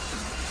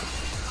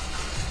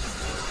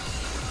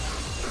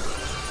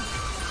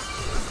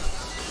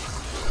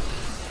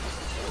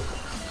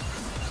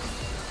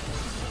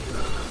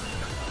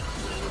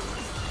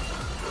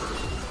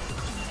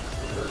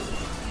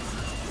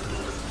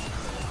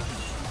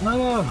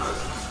 No,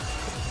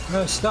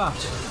 I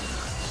stopped.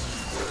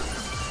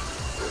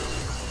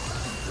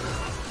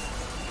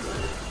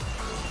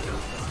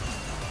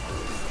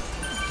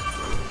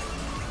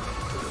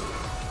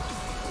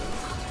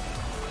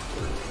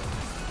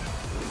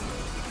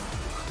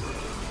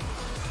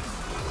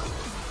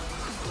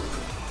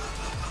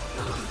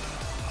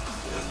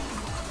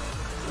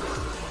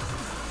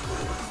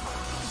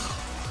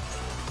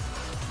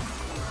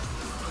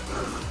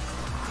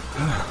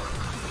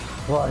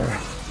 Water.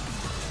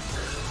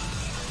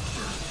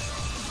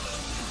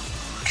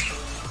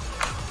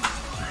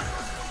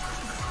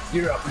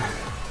 You're up.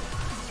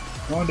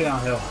 Going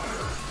downhill.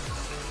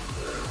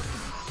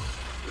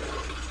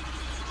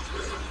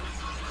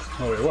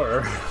 Well, we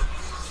were.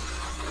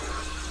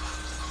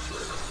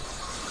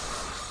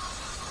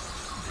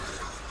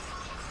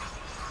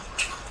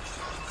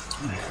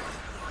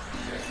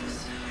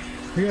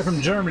 We got from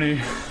Germany.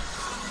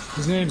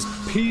 His name's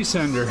P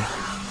Sender.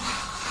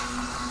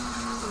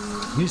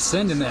 He's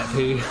sending that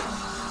P.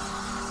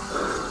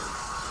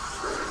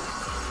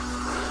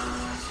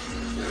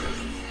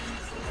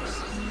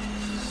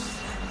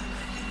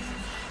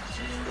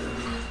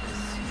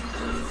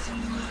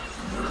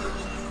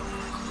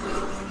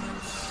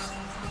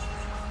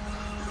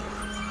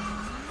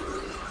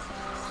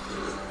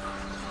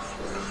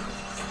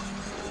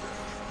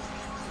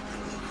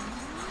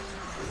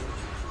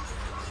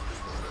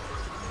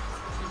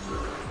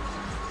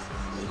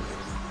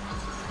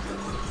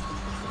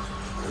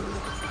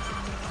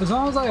 As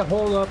long as I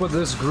hold up with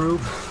this group,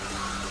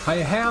 I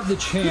have the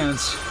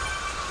chance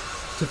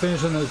to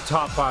finish in the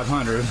top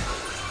 500.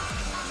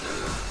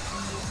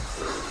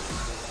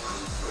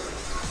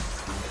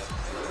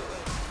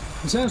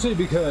 Essentially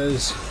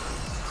because,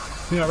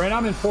 you know, right now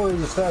I'm in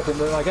 42nd,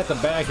 but like at the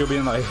back you'll be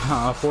in like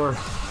 4 or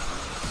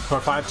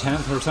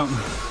 5/10 or something.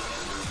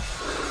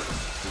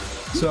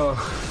 So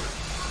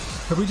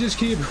if we just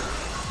keep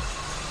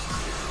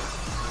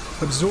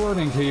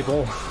absorbing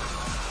people,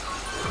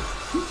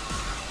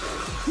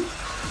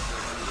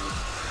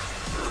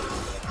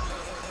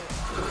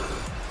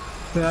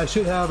 then I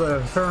should have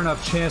a fair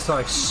enough chance to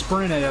like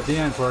sprint it at the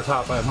end for a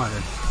top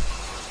 500.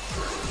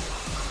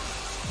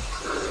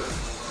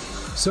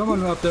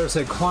 Someone up there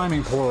said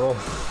climbing portal.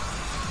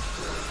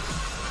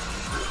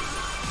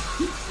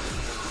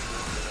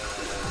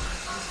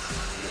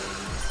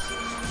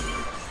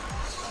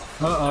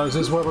 Uh-oh, is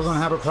this where we're going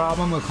to have a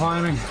problem with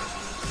climbing?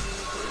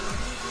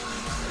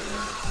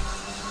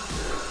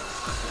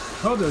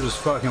 Oh, they're just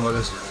fucking with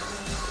us.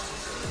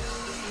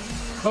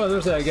 Oh,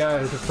 there's that guy,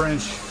 the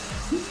French.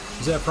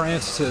 Is that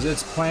France? It says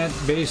it's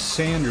plant-based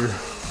sander.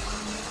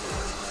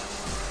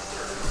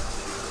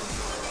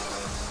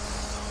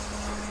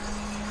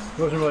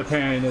 Wasn't really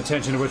paying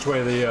attention to which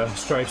way the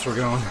stripes were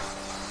going.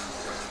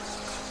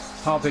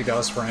 I don't think that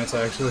was France,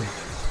 actually.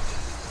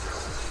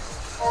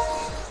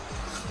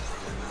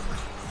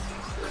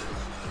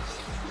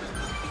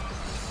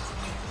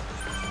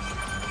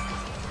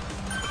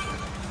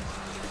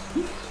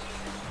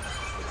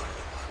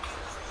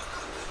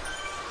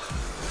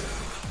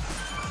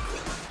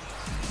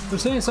 They're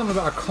saying something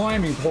about a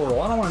climbing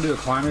portal. I don't want to do a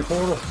climbing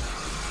portal.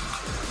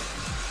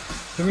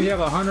 Then we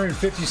have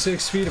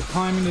 156 feet of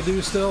climbing to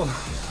do still.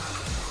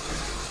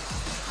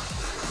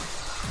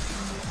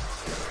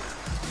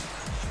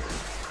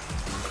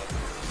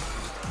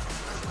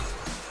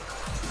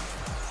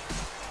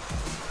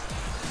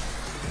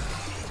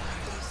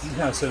 I'm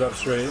gonna sit up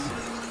straight.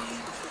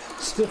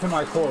 Stiffen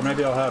my core.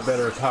 Maybe I'll have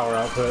better power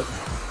output.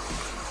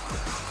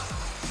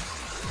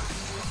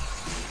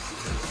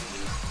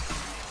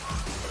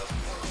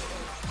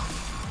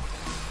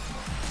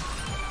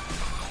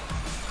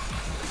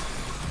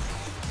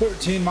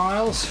 $13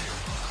 miles.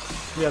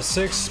 We have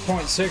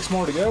 6.6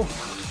 more to go.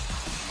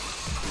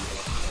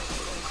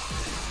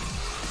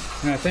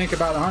 And I think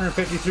about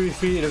 153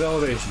 feet of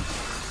elevation.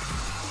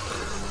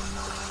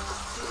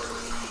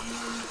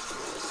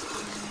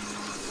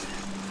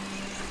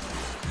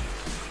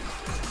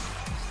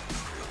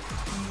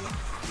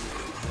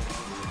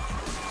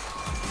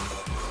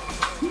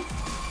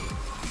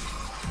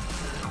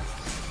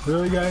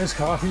 Really, guys?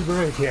 Coffee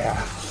break? Yeah.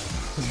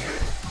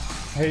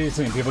 I hate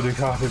seeing people do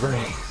coffee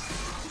break.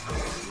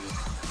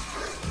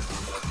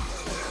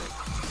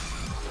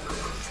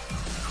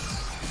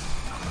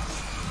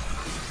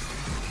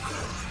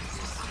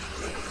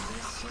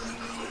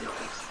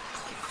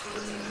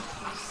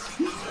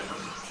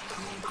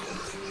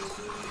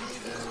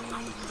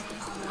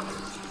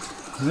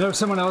 And there's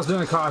someone else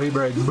doing a coffee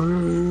break.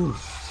 Boo!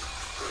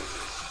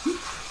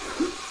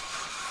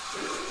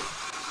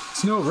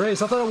 It's no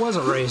race. I thought it was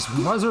a race.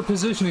 Why is there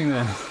positioning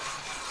then?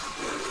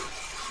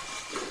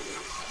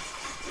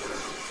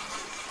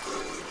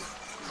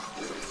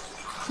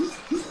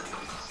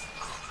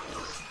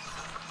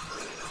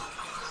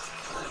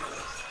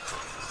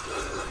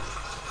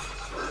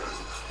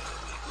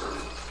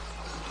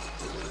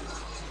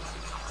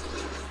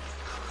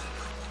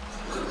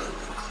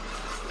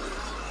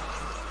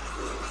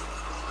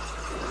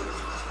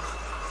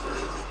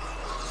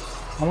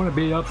 I want to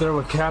be up there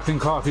with Captain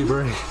Coffee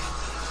Break.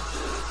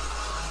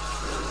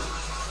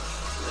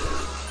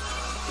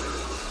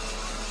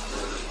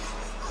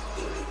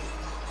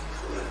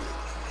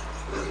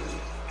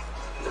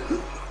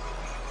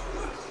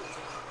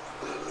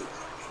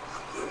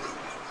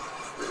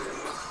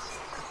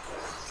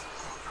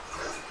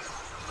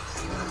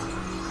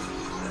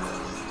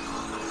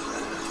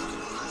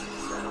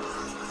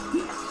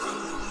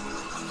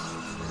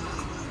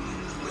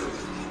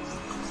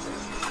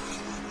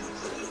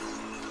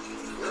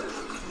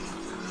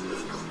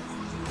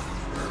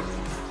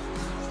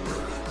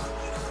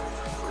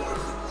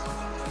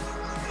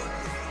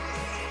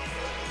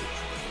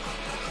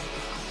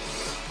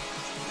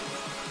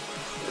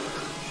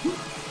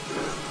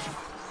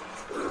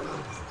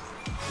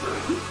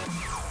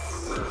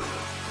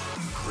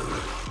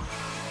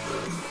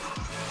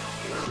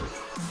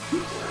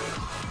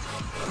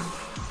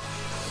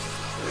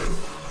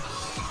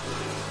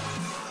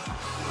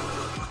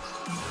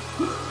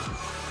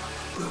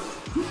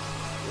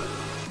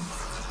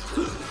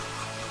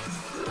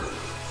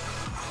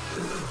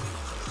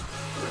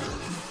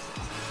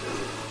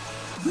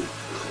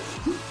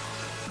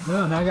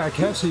 Well, now I gotta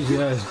catch these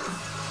guys.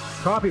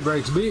 Coffee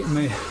break's beating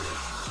me.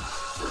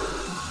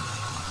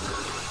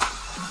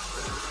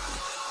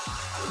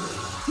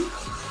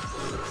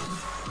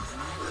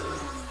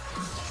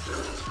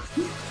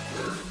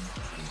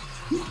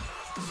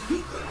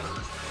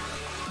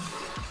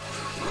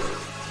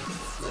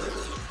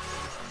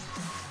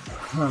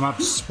 I'm gonna have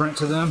to sprint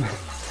to them.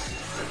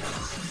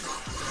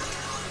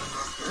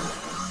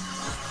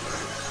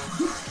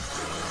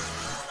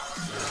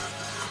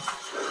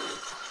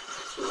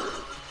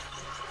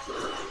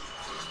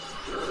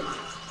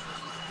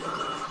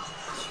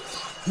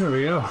 There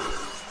we go.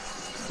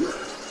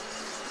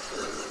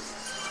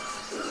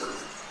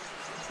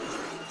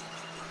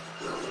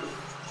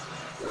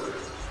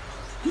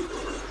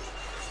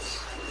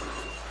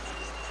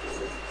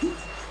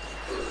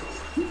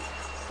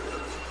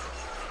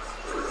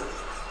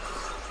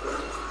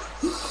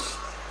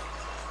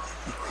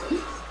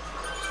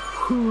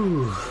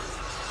 Whew.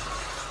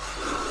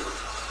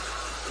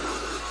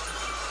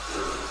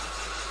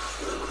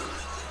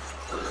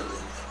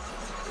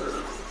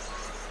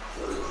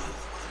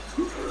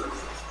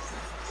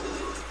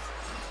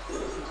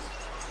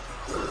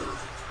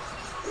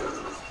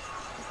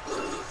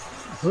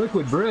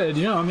 Liquid bread,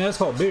 you know, I mean, that's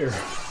called beer.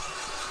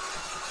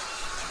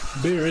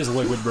 Beer is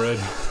liquid bread.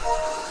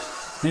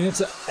 And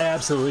it's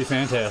absolutely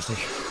fantastic.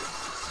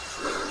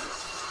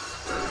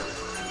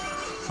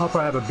 I'll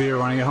probably have a beer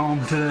when I get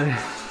home today.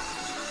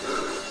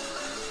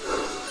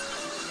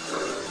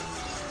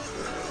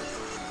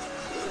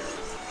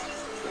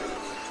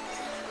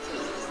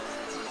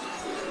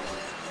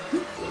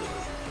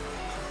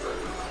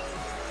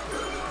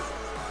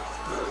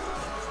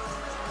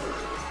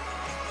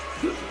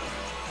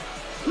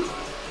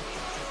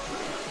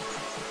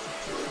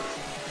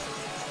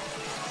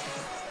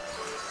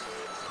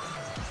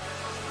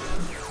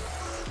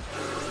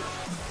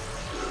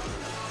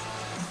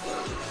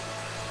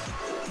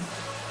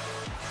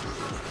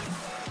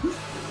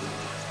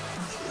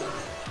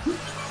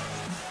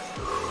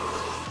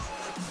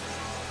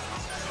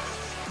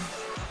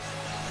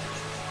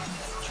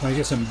 Try to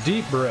get some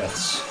deep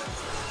breaths.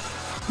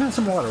 And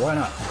some water, why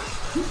not?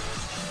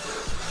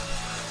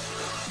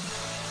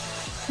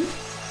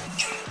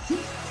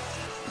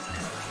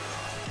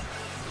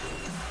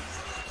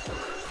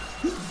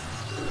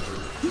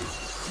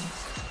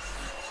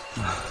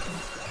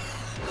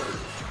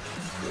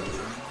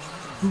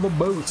 The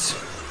boats.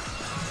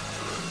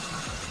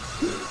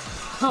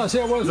 Oh, see,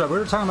 I was right. We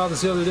were talking about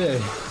this the other day.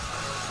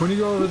 When you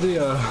go over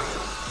the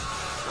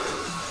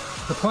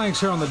planks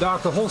here on the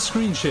dock, the whole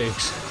screen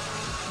shakes.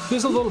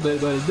 Just a little bit,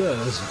 but it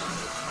does.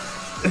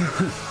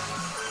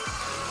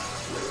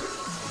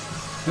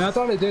 And I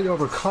thought it did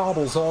over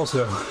cobbles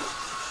also.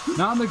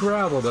 Not on the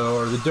gravel though,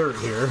 or the dirt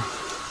here.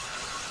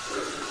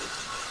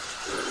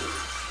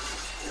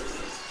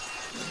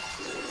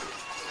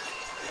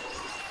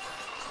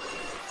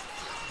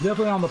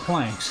 Definitely on the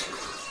planks.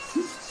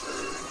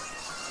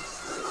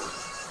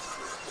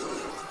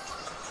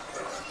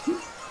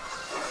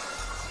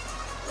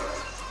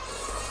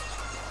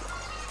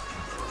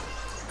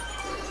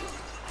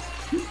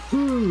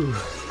 Whew.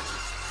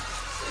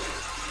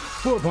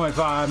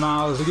 4.5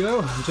 miles to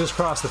go. Just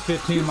crossed the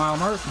 15-mile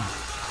mark.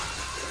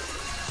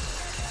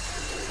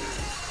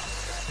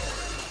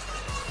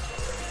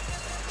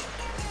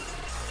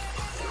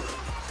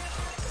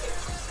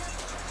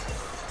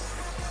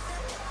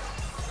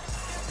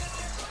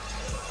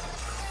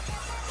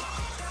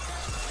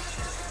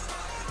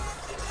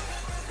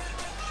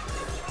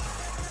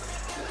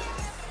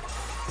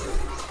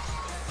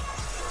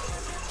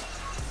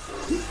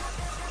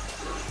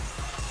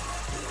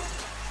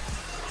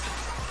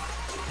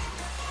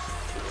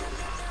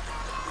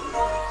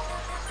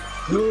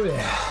 Oh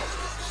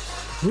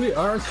yeah, we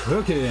are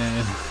cooking.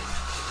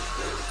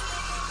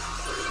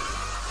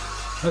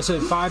 I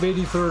said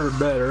 584 or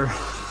better.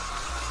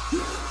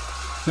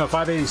 No,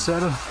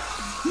 587.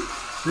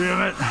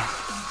 Damn it.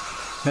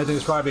 I think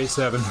it's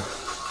 587.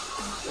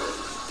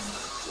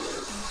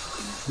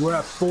 We're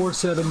at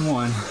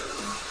 471.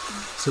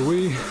 So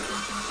we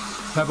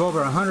have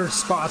over 100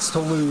 spots to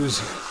lose,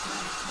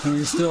 and we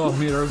can still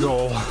meet our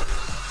goal.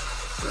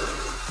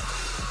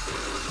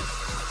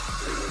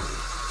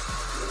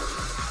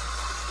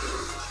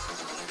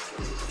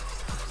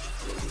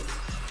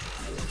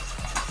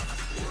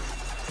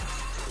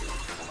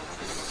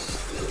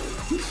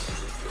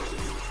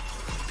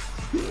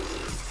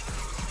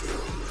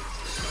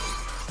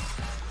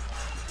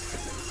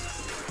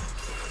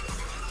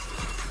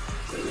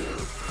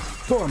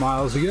 Four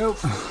miles to go.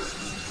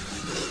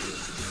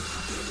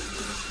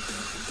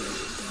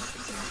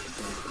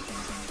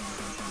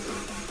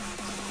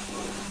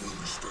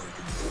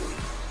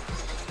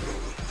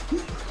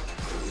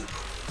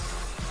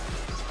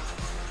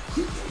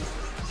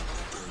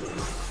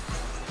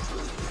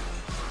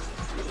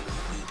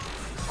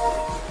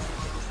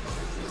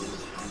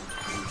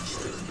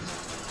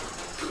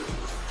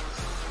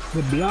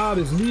 The blood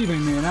is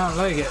leaving me and I don't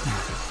like it.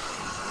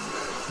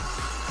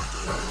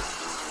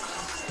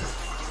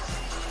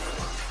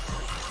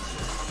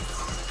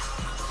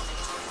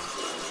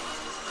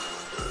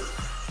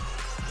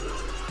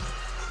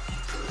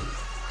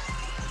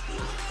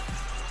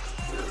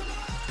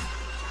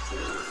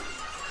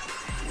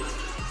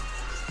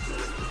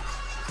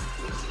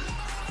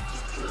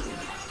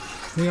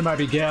 think I might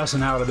be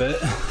gassing out a bit,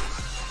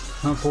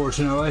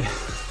 unfortunately.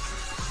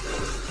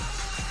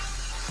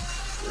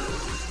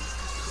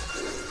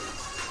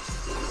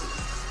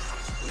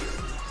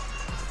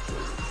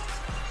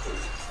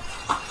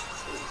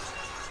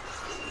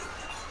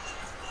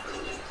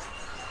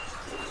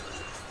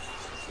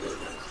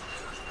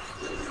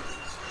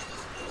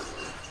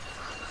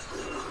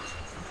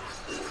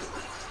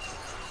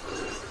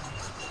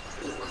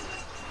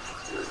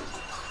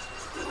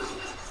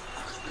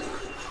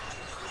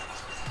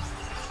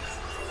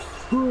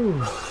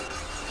 Whew.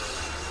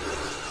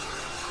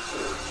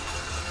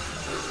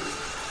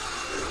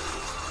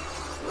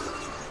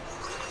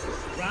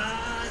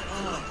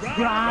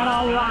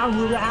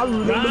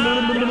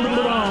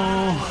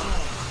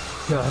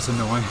 Yeah, that's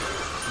annoying.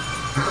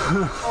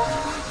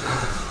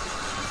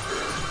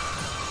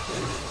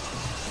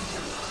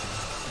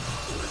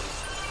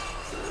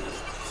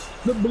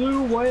 The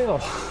blue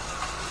whale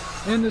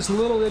in this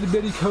little itty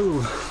bitty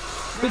cove.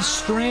 It's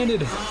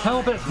stranded.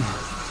 Help it.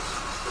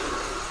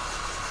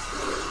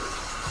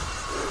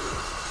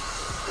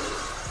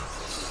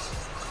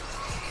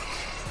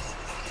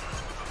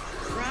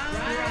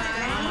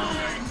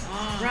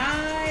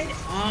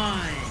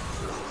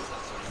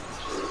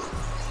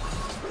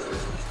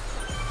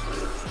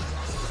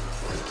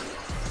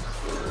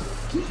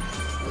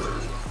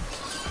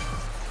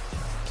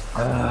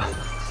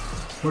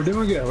 We're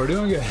doing good, we're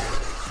doing good.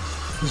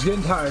 Just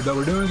getting tired, but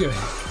we're doing good.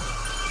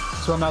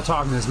 So I'm not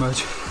talking as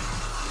much.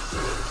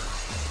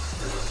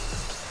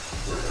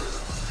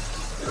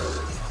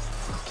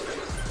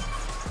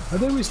 I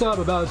think we still have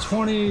about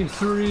 28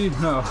 feet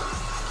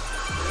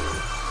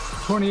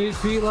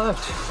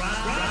left.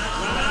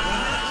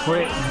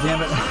 Wait,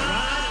 damn it.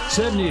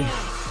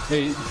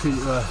 78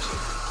 feet left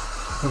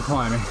of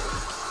climbing.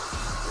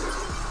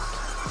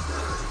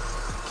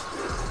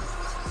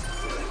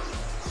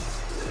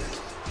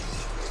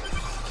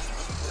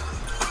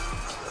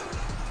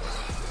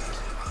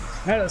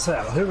 Out of the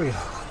saddle, here we go.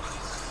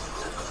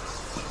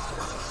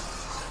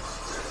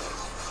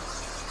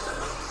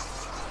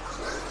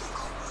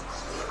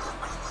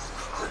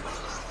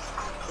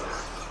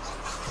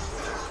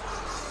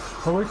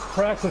 Well, we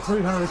cracked the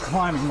 300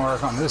 climbing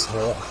mark on this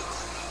hole.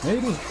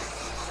 Maybe.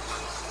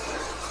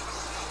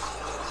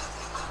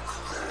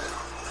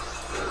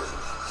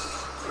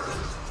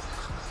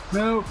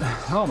 Nope,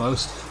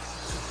 almost.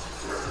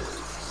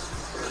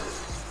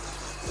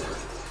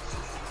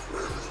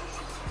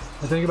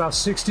 I think about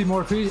 60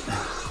 more feet.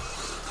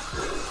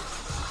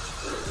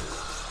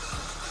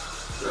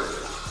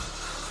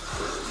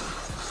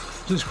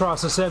 Just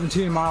crossed the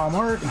 17-mile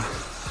mark.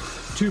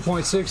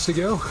 2.6 to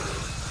go.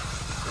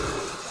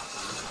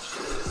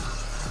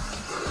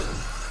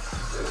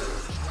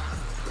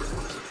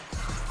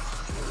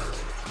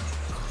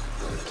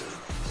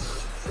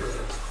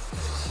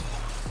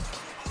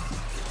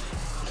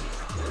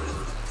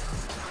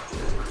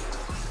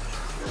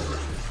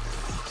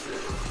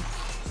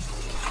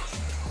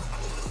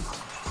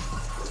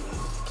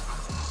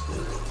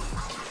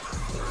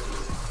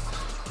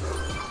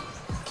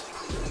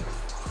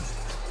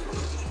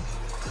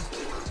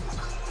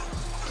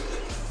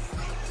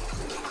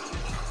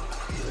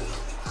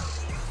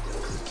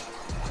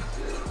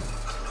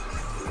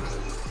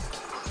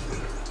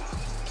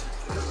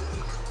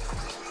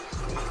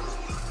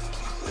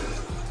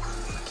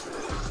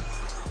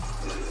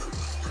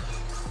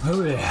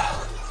 Oh yeah.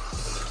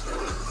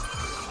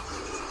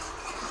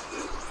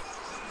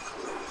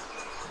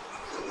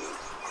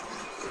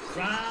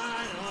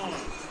 Right on.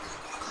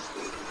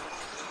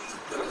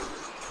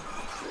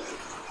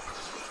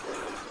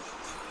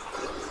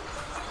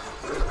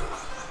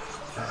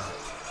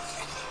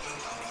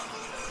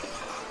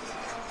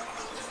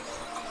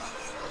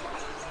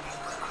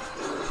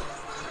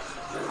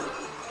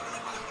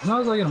 As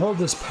long as I can hold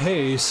this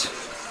pace,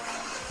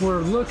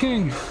 I'm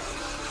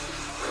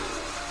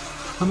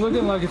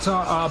looking like it's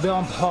on, I'll be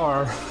on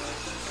par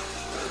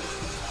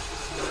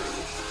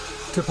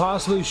to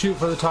possibly shoot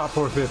for the top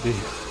 450.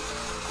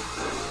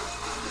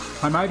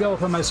 I might be able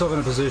to put myself in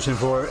a position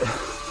for it,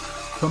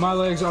 but my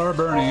legs are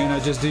burning and I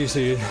just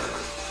DC'd.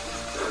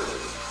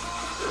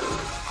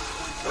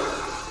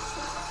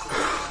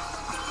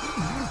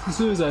 As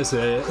soon as I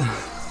say it.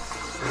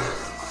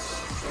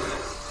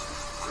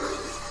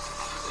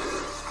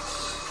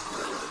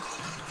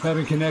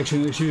 Having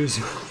connection issues.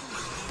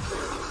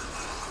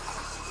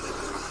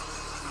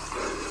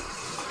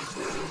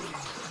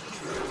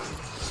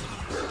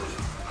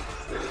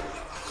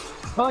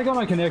 I like how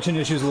my connection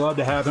issues love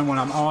to happen when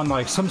I'm on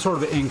like some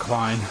sort of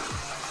incline.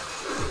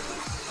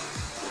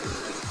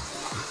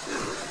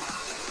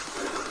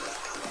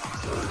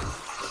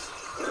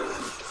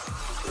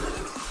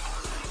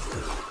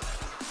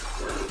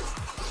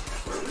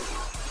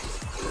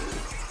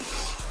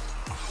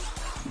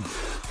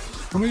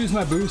 I'm gonna use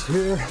my boost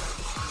here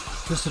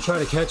just to try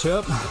to catch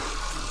up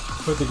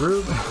with the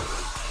group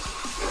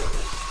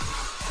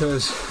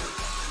because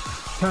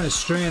kind of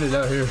stranded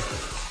out here.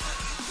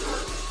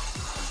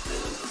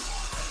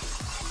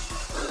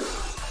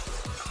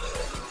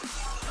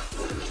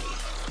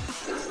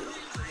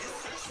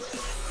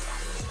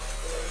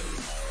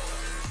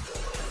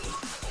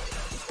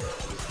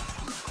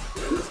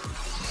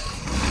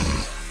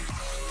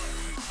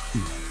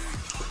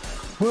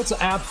 What's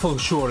apple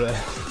shorter?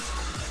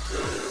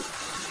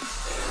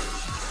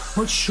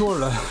 What's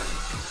shorter?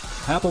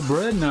 Apple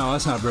bread? No,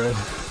 that's not bread.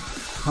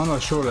 I don't know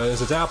what shorter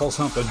is. It's apple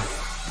something.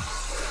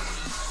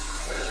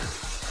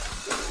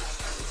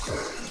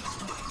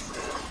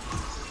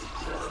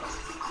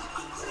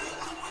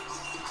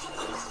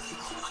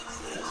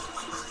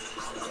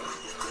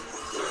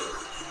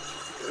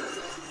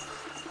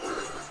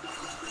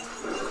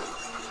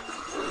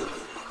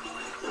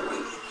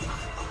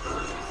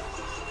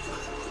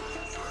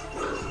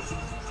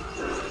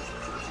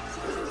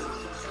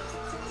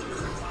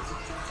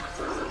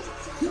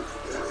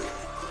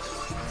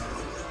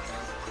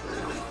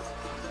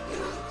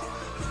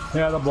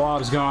 Yeah, the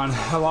blob's gone.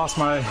 I lost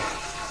my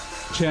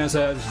chance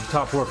at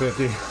top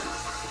 450.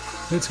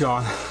 It's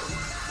gone.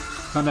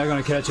 I'm not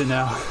gonna catch it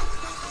now.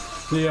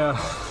 The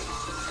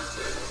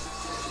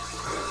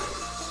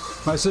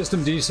my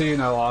system DC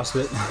and I lost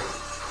it.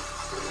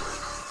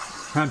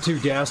 I'm too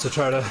gassed to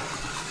try to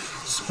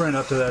sprint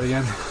up to that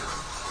again.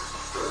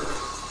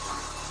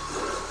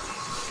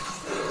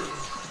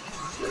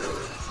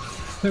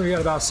 I think we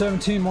got about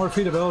 17 more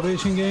feet of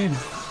elevation gain.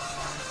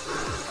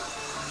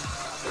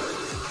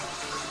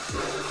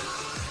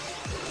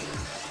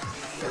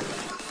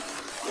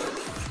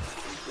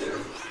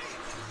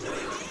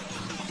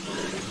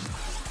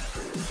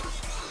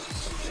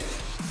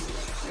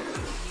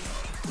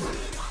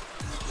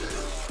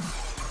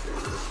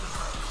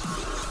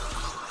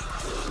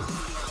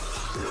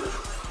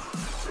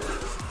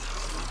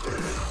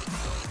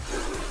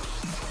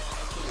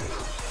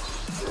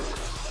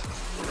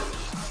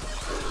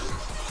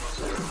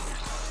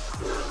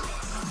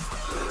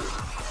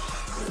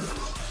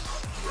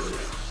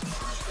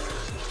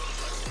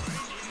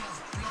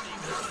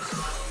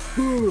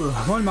 Ooh,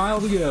 1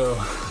 mile to go.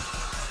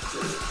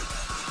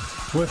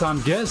 With,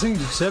 I'm guessing,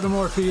 7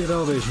 more feet of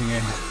elevation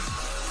gain.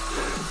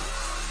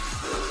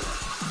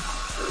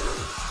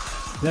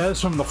 That is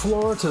from the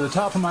floor to the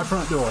top of my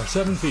front door,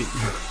 7 feet.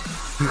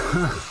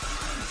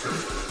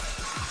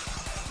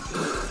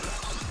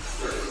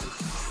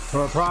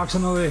 For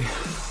approximately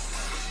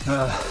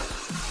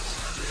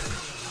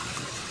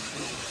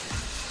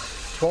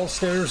 12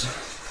 stairs.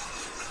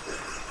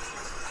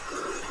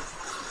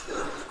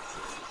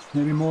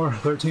 Maybe more,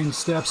 13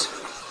 steps.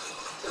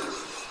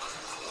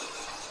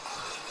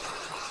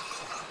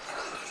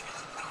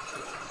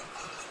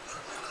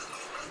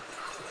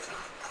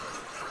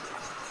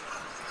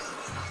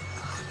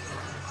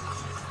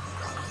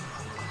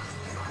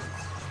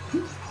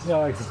 Yeah,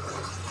 like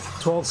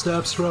 12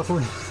 steps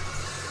roughly.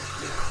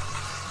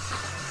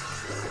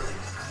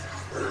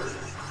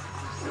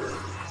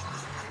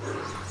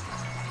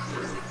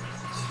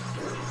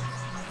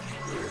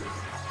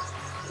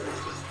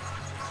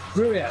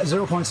 Really at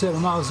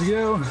 0.7 miles to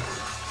go.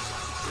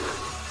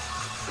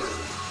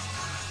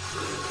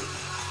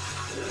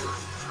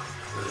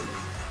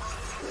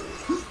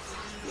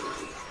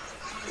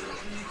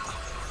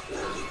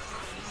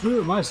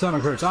 Ooh, my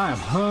stomach hurts. I am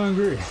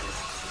hungry.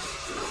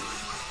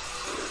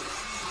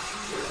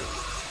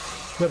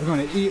 Definitely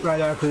going to eat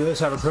right after this,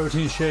 have a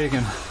protein shake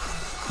and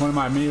one of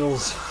my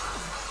meals.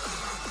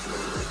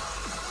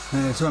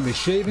 And it's going to be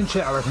shave and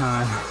shower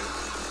time.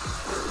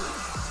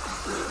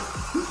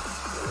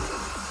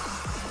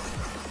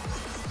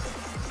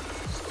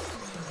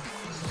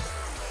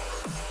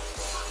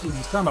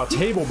 It's talking about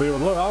table beer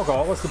with low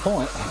alcohol. What's the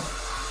point?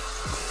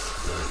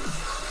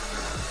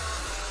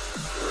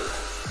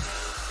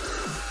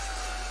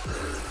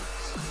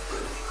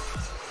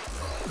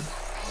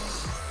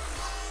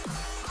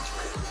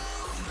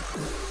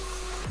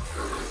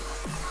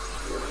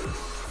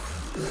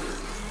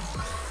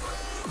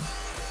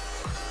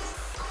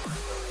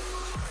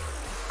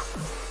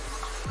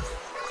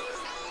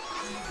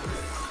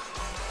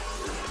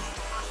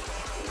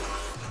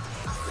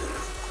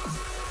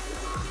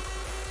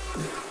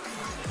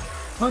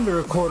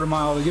 Under a quarter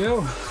mile to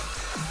go.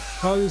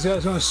 All these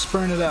guys want to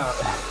sprint it out.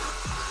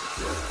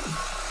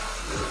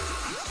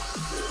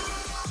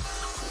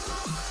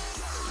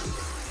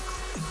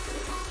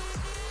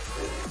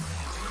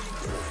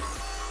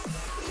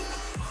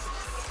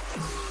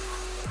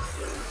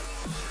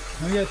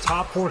 I get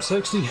top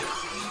 460.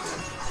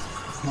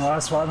 The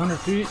last 500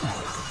 feet.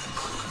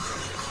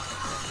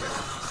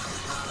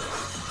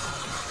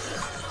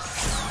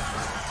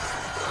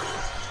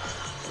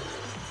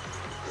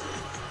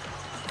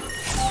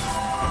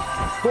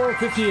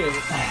 $4.58.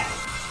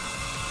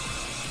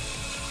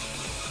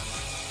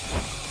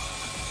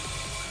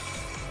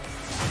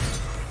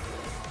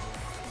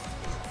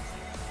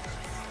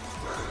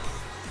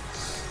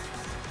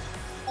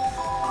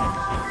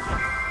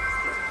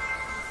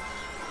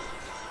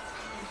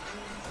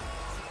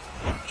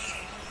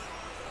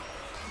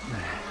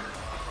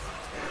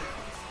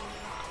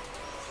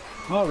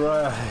 All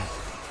right.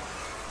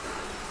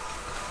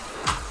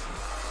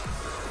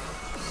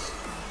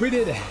 We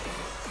did it.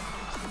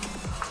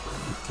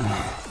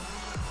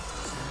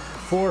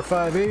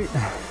 458.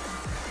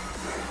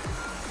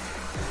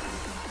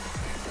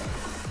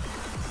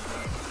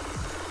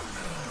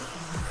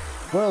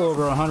 Well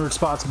over 100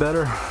 spots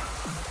better.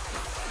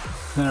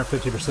 Then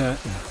 50%.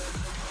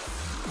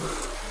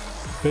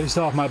 Based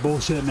off my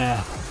bullshit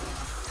math.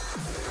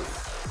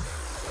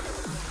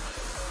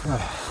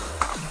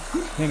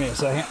 Give me a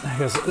second,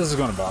 because this is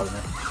going to bother me.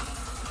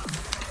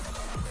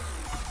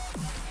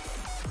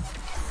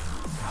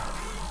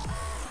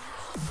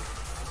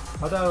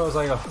 I thought it was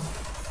like a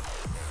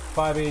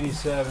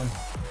 587.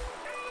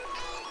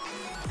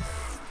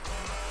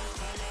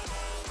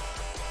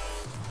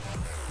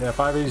 Yeah,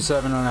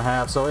 587 and a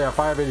half. So yeah,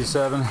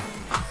 587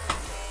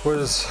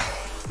 was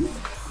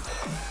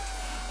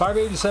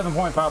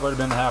 587.5 would have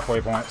been the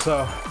halfway point.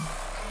 So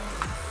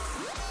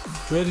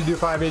we had to do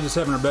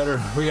 587 or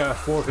better. We got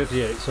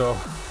 458. So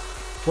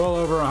well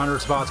over 100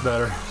 spots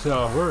better.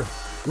 So we're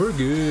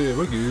good.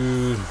 We're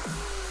good.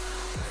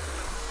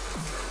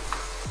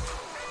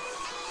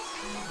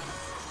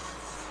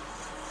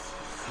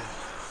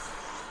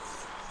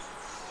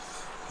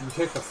 You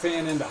kick the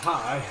fan into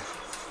high.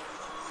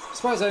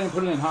 Surprised I didn't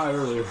put it in high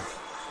earlier.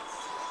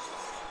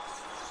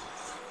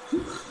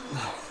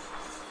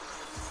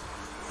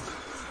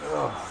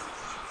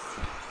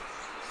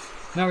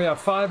 Now we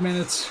have 5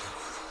 minutes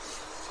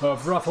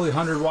of roughly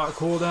 100 watt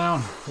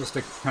cooldown, just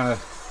to kind of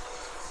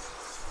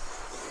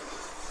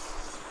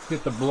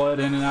get the blood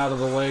in and out of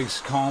the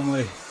legs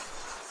calmly.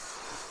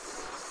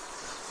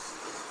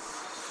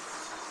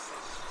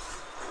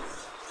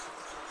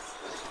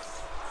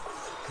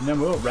 And then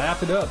we'll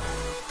wrap it up.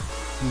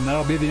 And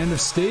that'll be the end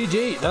of stage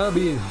 8. That'll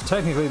be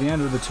technically the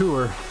end of the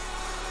tour.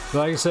 But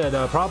like I said,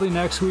 probably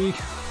next week.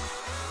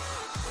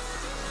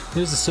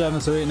 Here's the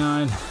 7th, so 8,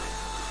 9,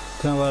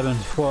 10, 11,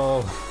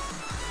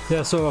 12.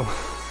 Yeah, so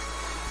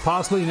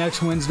possibly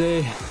next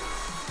Wednesday,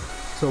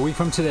 so a week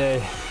from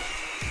today,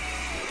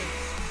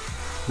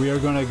 we are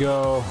going to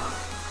go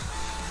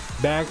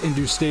back and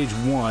do stage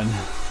 1.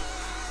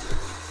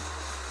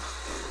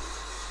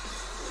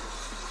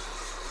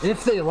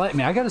 If they let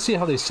me. I got to see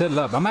how they set it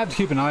up. I'm going to have to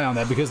keep an eye on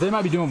that because they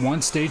might be doing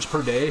 1 stage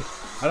per day.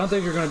 I don't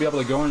think you're going to be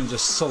able to go in and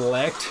just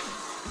select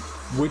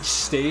which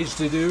stage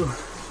to do.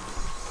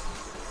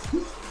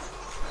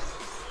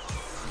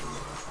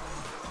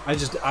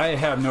 I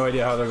have no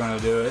idea how they're going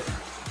to do it.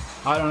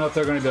 I don't know if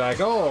they're going to be like,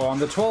 oh, on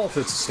the 12th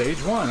it's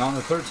stage 1, on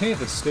the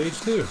 13th it's stage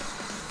 2.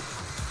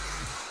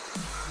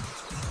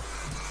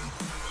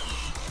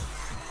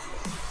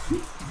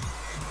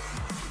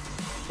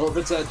 Or if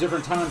it's at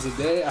different times of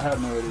day, I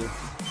have no idea.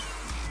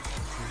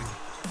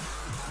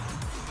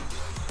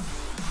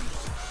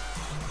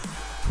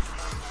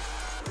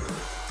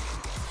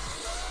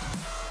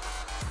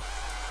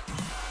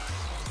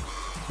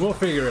 We'll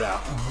figure it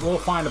out. We'll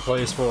find a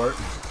place for it.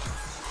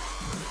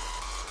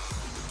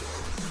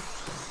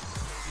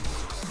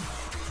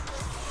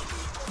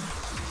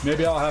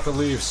 Maybe I'll have to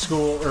leave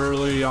school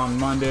early on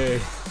Monday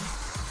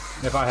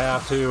if I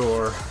have to,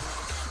 or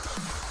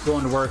go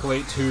into work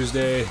late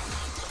Tuesday,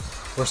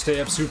 or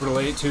stay up super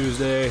late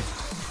Tuesday.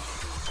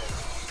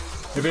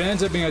 If it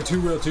ends up being a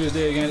 2-wheel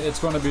Tuesday again, it's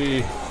going to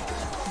be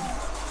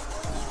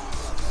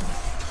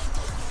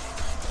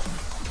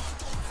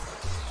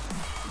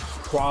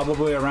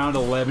probably around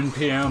 11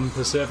 p.m.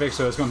 Pacific,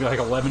 so it's going to be like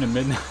 11 to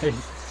midnight. And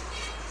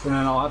then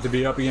I'll have to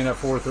be up again at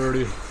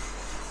 4:30,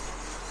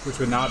 which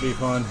would not be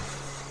fun.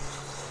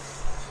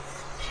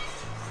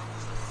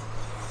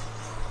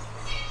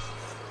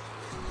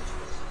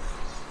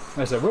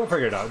 Like I said, we'll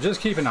figure it out.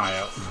 Just keep an eye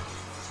out.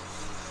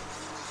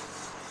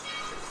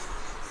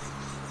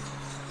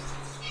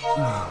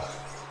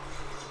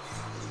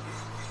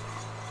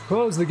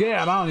 Close the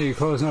gap. I don't need to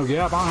close no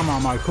gap. I'm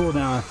on my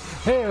cooldown.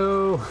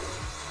 Hey-o!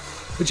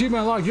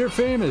 Achievement unlocked. You're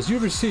famous.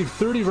 You've received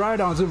 30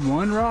 ride-ons in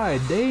 1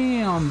 ride.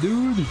 Damn,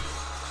 dude.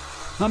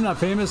 I'm not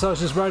famous. I was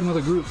just riding with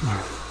a group.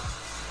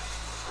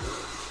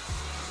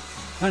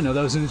 I know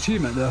that was an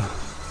achievement, though.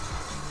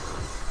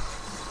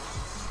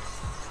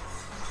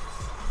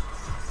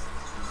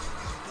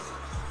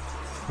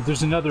 If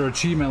there's another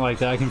achievement like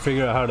that, I can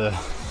figure out how to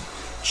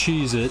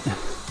cheese it.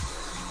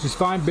 Just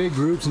find big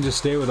groups and just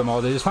stay with them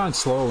all day. Just find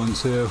slow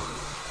ones too.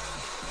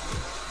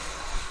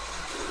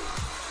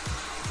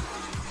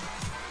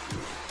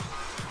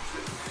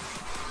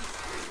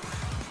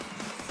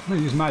 I'm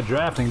gonna use my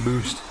drafting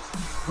boost.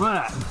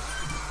 What?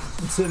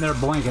 It's sitting there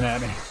blinking at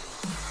me.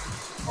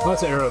 Well,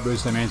 that's an arrow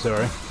boost, I mean,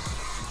 sorry. I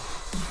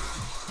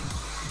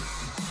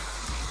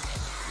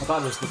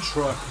thought it was the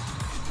truck.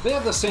 They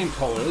have the same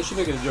color. They should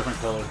make it a different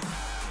color.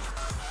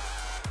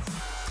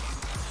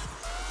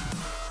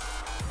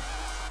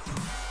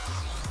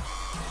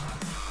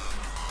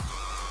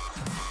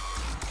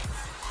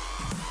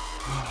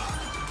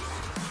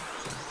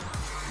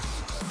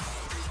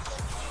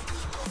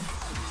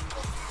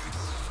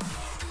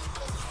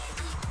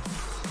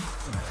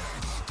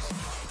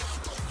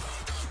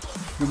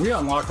 And we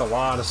unlocked a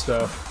lot of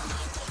stuff.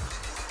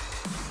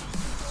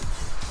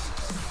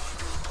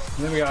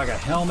 And then we got like a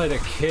helmet, a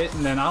kit,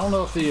 and then I don't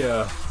know if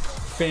the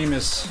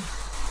famous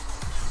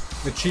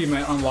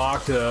achievement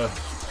unlocked a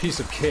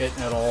piece of kit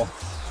at all.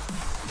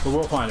 But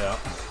we'll find out.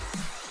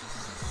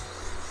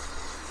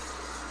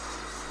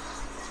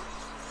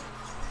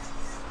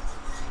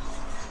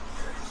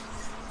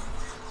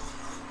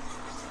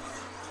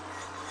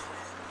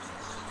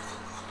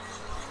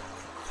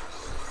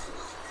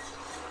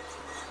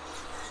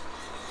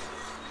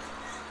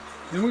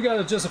 And we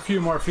got just a few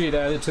more feet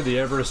added to the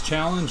Everest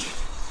challenge.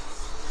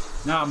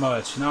 Not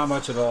much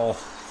at all.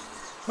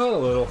 But a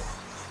little.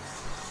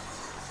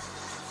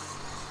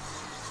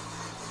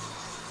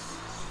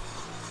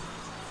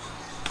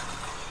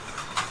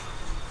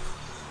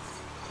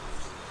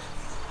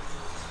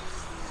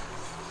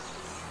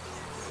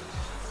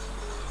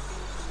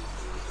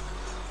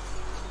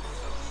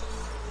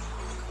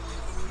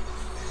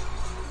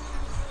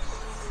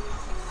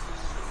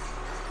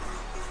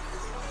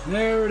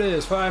 There it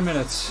is, 5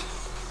 minutes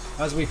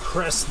as we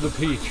crest the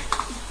peak.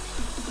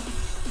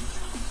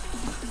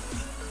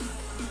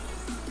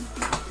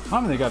 I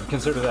don't think I'd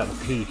consider that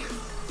a peak.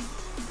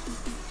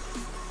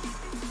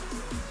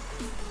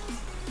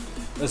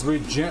 As we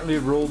gently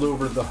rolled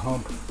over the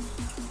hump.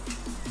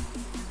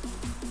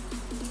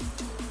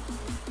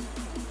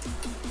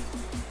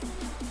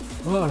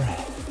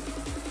 Alright.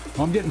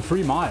 Well, I'm getting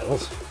 3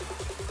 miles.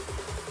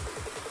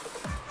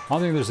 I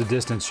don't think there's a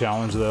distance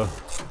challenge though.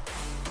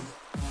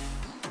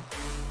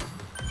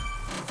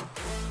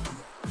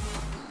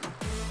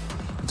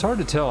 It's hard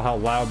to tell how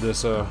loud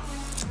this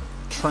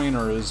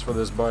trainer is for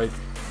this bike.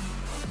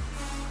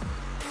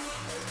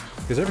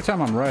 Because every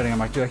time I'm riding, I'm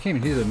like, dude, I can't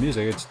even hear the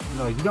music. It's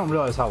like, you don't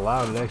realize how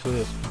loud it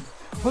actually is.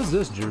 What's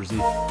this jersey?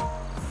 That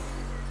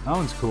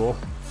one's cool.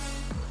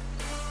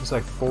 It's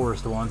like the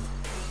forest one.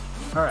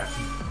 Alright.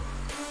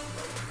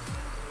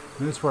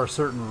 This for a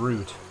certain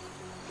route.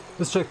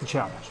 Let's check the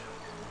challenge.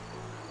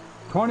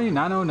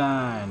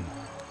 2909.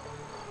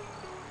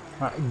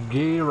 Alright,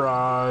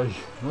 garage.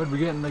 What did we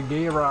get in the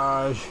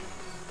garage?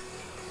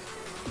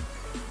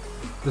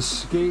 The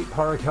skate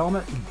park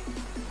helmet.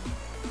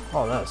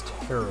 Oh, that's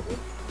terrible.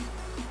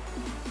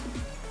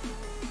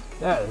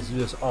 That is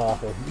just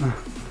awful.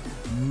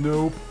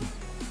 Nope.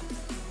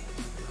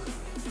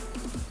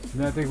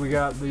 And I think we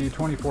got the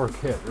 24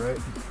 kit, right?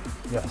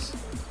 Yes.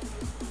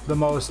 The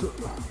most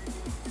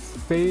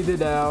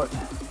faded out,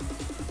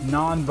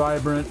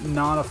 non-vibrant,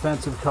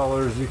 non-offensive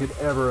colors you could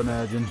ever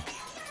imagine.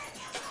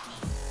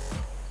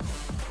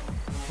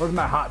 Look at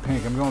my hot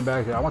pink. I'm going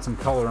back there. I want some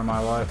color in my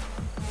life.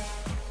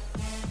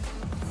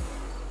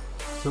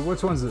 So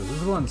which one's this?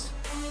 This one's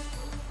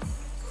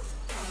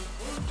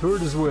Tour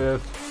de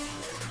Zwift,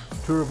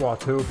 Tour of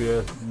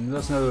Watopia, and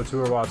that's another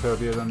Tour of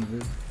Watopia than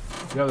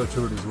the other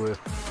Tour de Zwift.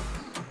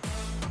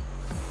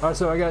 Alright,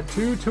 so I got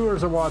 2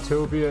 Tours of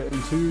Watopia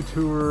and 2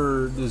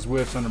 Tour de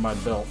Zwifts under my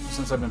belt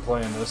since I've been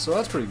playing this, so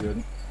that's pretty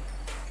good.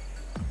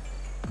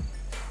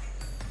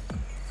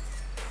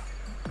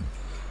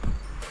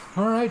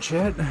 Alright,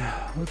 chat,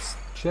 let's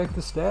check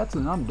the stats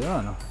and I'm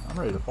done. I'm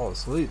ready to fall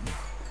asleep.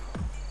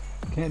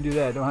 Can't do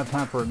that, don't have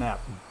time for a nap.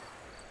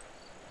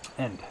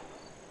 End.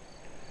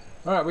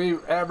 Alright, we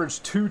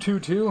averaged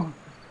 222.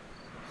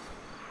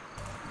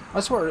 I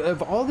swear,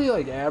 of all the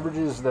like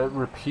averages that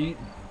repeat,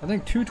 I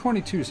think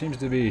 222 seems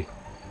to be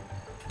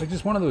like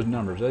just one of those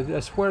numbers. I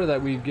swear that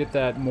we get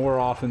that more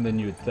often than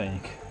you'd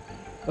think.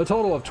 A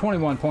total of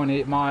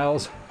 21.8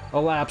 miles,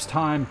 elapsed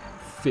time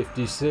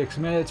 56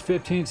 minutes,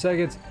 15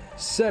 seconds,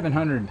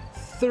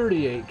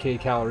 738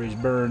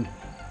 kcals burned,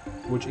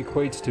 which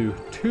equates to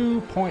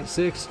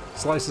 2.6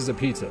 slices of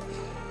pizza.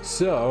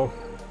 So,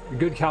 a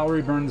good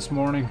calorie burn this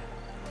morning.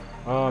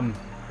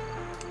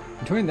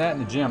 Between that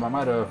and the gym, I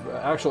might have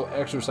actual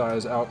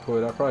exercise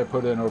output. I probably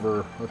put in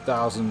over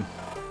 1,000.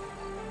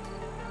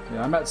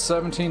 Yeah, I'm at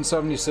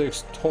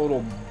 1776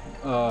 total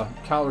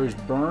calories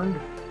burned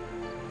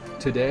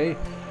today.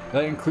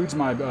 That includes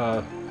my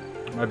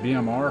my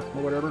BMR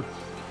or whatever,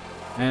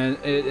 and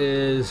it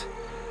is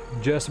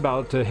just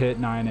about to hit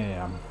 9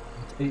 a.m.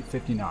 It's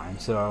 8:59,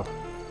 so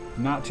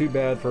not too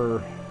bad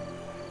for,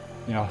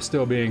 you know,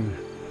 still being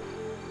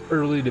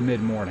early to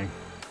mid-morning.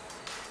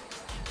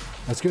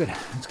 That's good.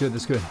 That's good.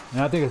 That's good.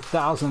 And I think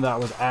 1,000 of that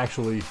was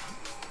actually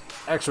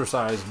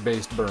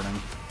exercise-based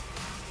burning,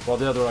 while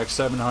the other like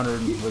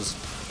 700 was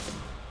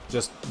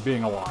just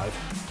being alive.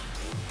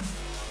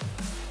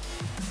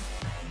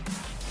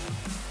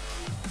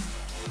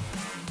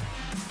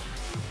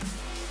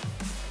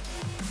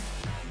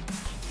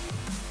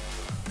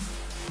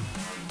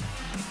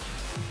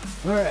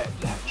 Alright,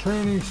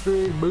 training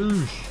streak,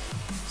 boosh.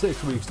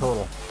 6 weeks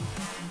total.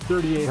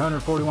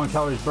 3,841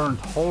 calories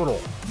burned total.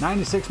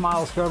 96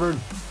 miles covered.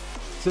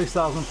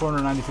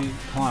 6,490 feet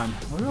climbed.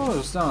 We've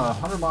almost done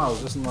 100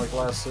 miles just in like the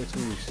last 6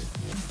 weeks.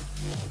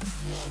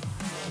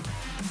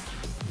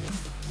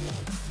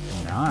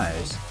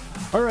 Nice.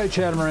 Alright,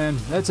 Chatamaran,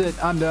 that's it.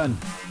 I'm done.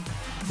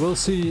 We'll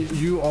see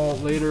you all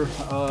later.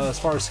 As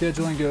far as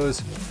scheduling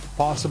goes,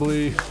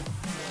 possibly,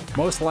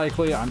 most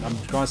likely, I'm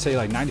going to say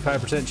like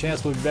 95%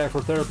 chance we'll be back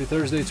for Therapy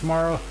Thursday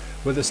tomorrow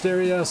with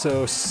Asteria,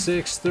 so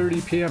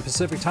 6:30 p.m.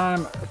 Pacific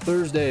time,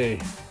 Thursday.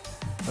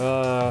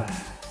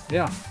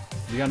 Yeah,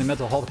 if you got any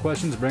mental health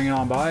questions, bring it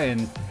on by,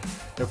 and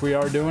if we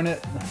are doing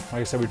it,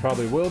 like I said, we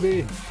probably will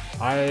be.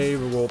 I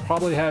will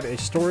probably have a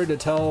story to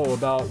tell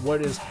about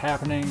what is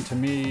happening to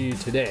me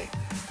today.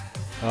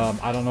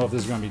 I don't know if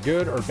this is going to be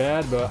good or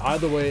bad, but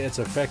either way, it's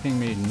affecting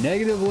me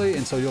negatively,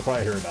 and so you'll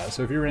probably hear about it.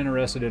 So if you're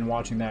interested in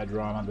watching that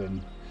drama,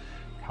 then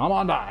come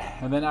on by.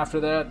 And then after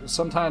that,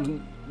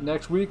 sometime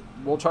next week,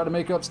 we'll try to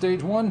make up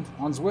stage 1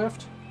 on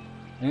Zwift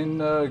and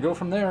go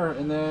from there.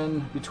 And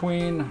then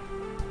between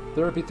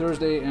Therapy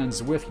Thursday and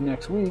Zwift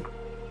next week,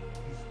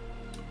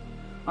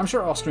 I'm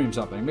sure I'll stream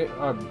something.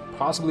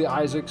 Possibly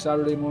Isaac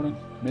Saturday morning,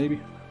 maybe.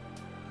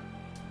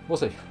 We'll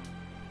see.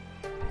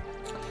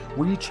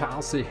 We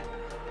shall see.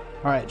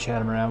 All right,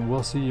 Chatham around.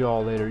 We'll see you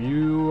all later.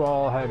 You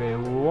all have a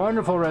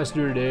wonderful rest of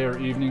your day or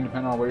evening,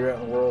 depending on where you're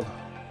at in the world.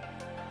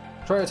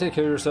 Try to take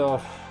care of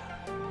yourself,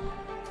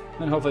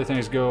 and hopefully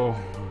things go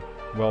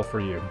well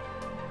for you.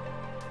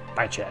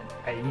 Bye, Chad.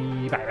 Bye,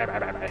 bye, bye,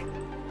 bye, bye.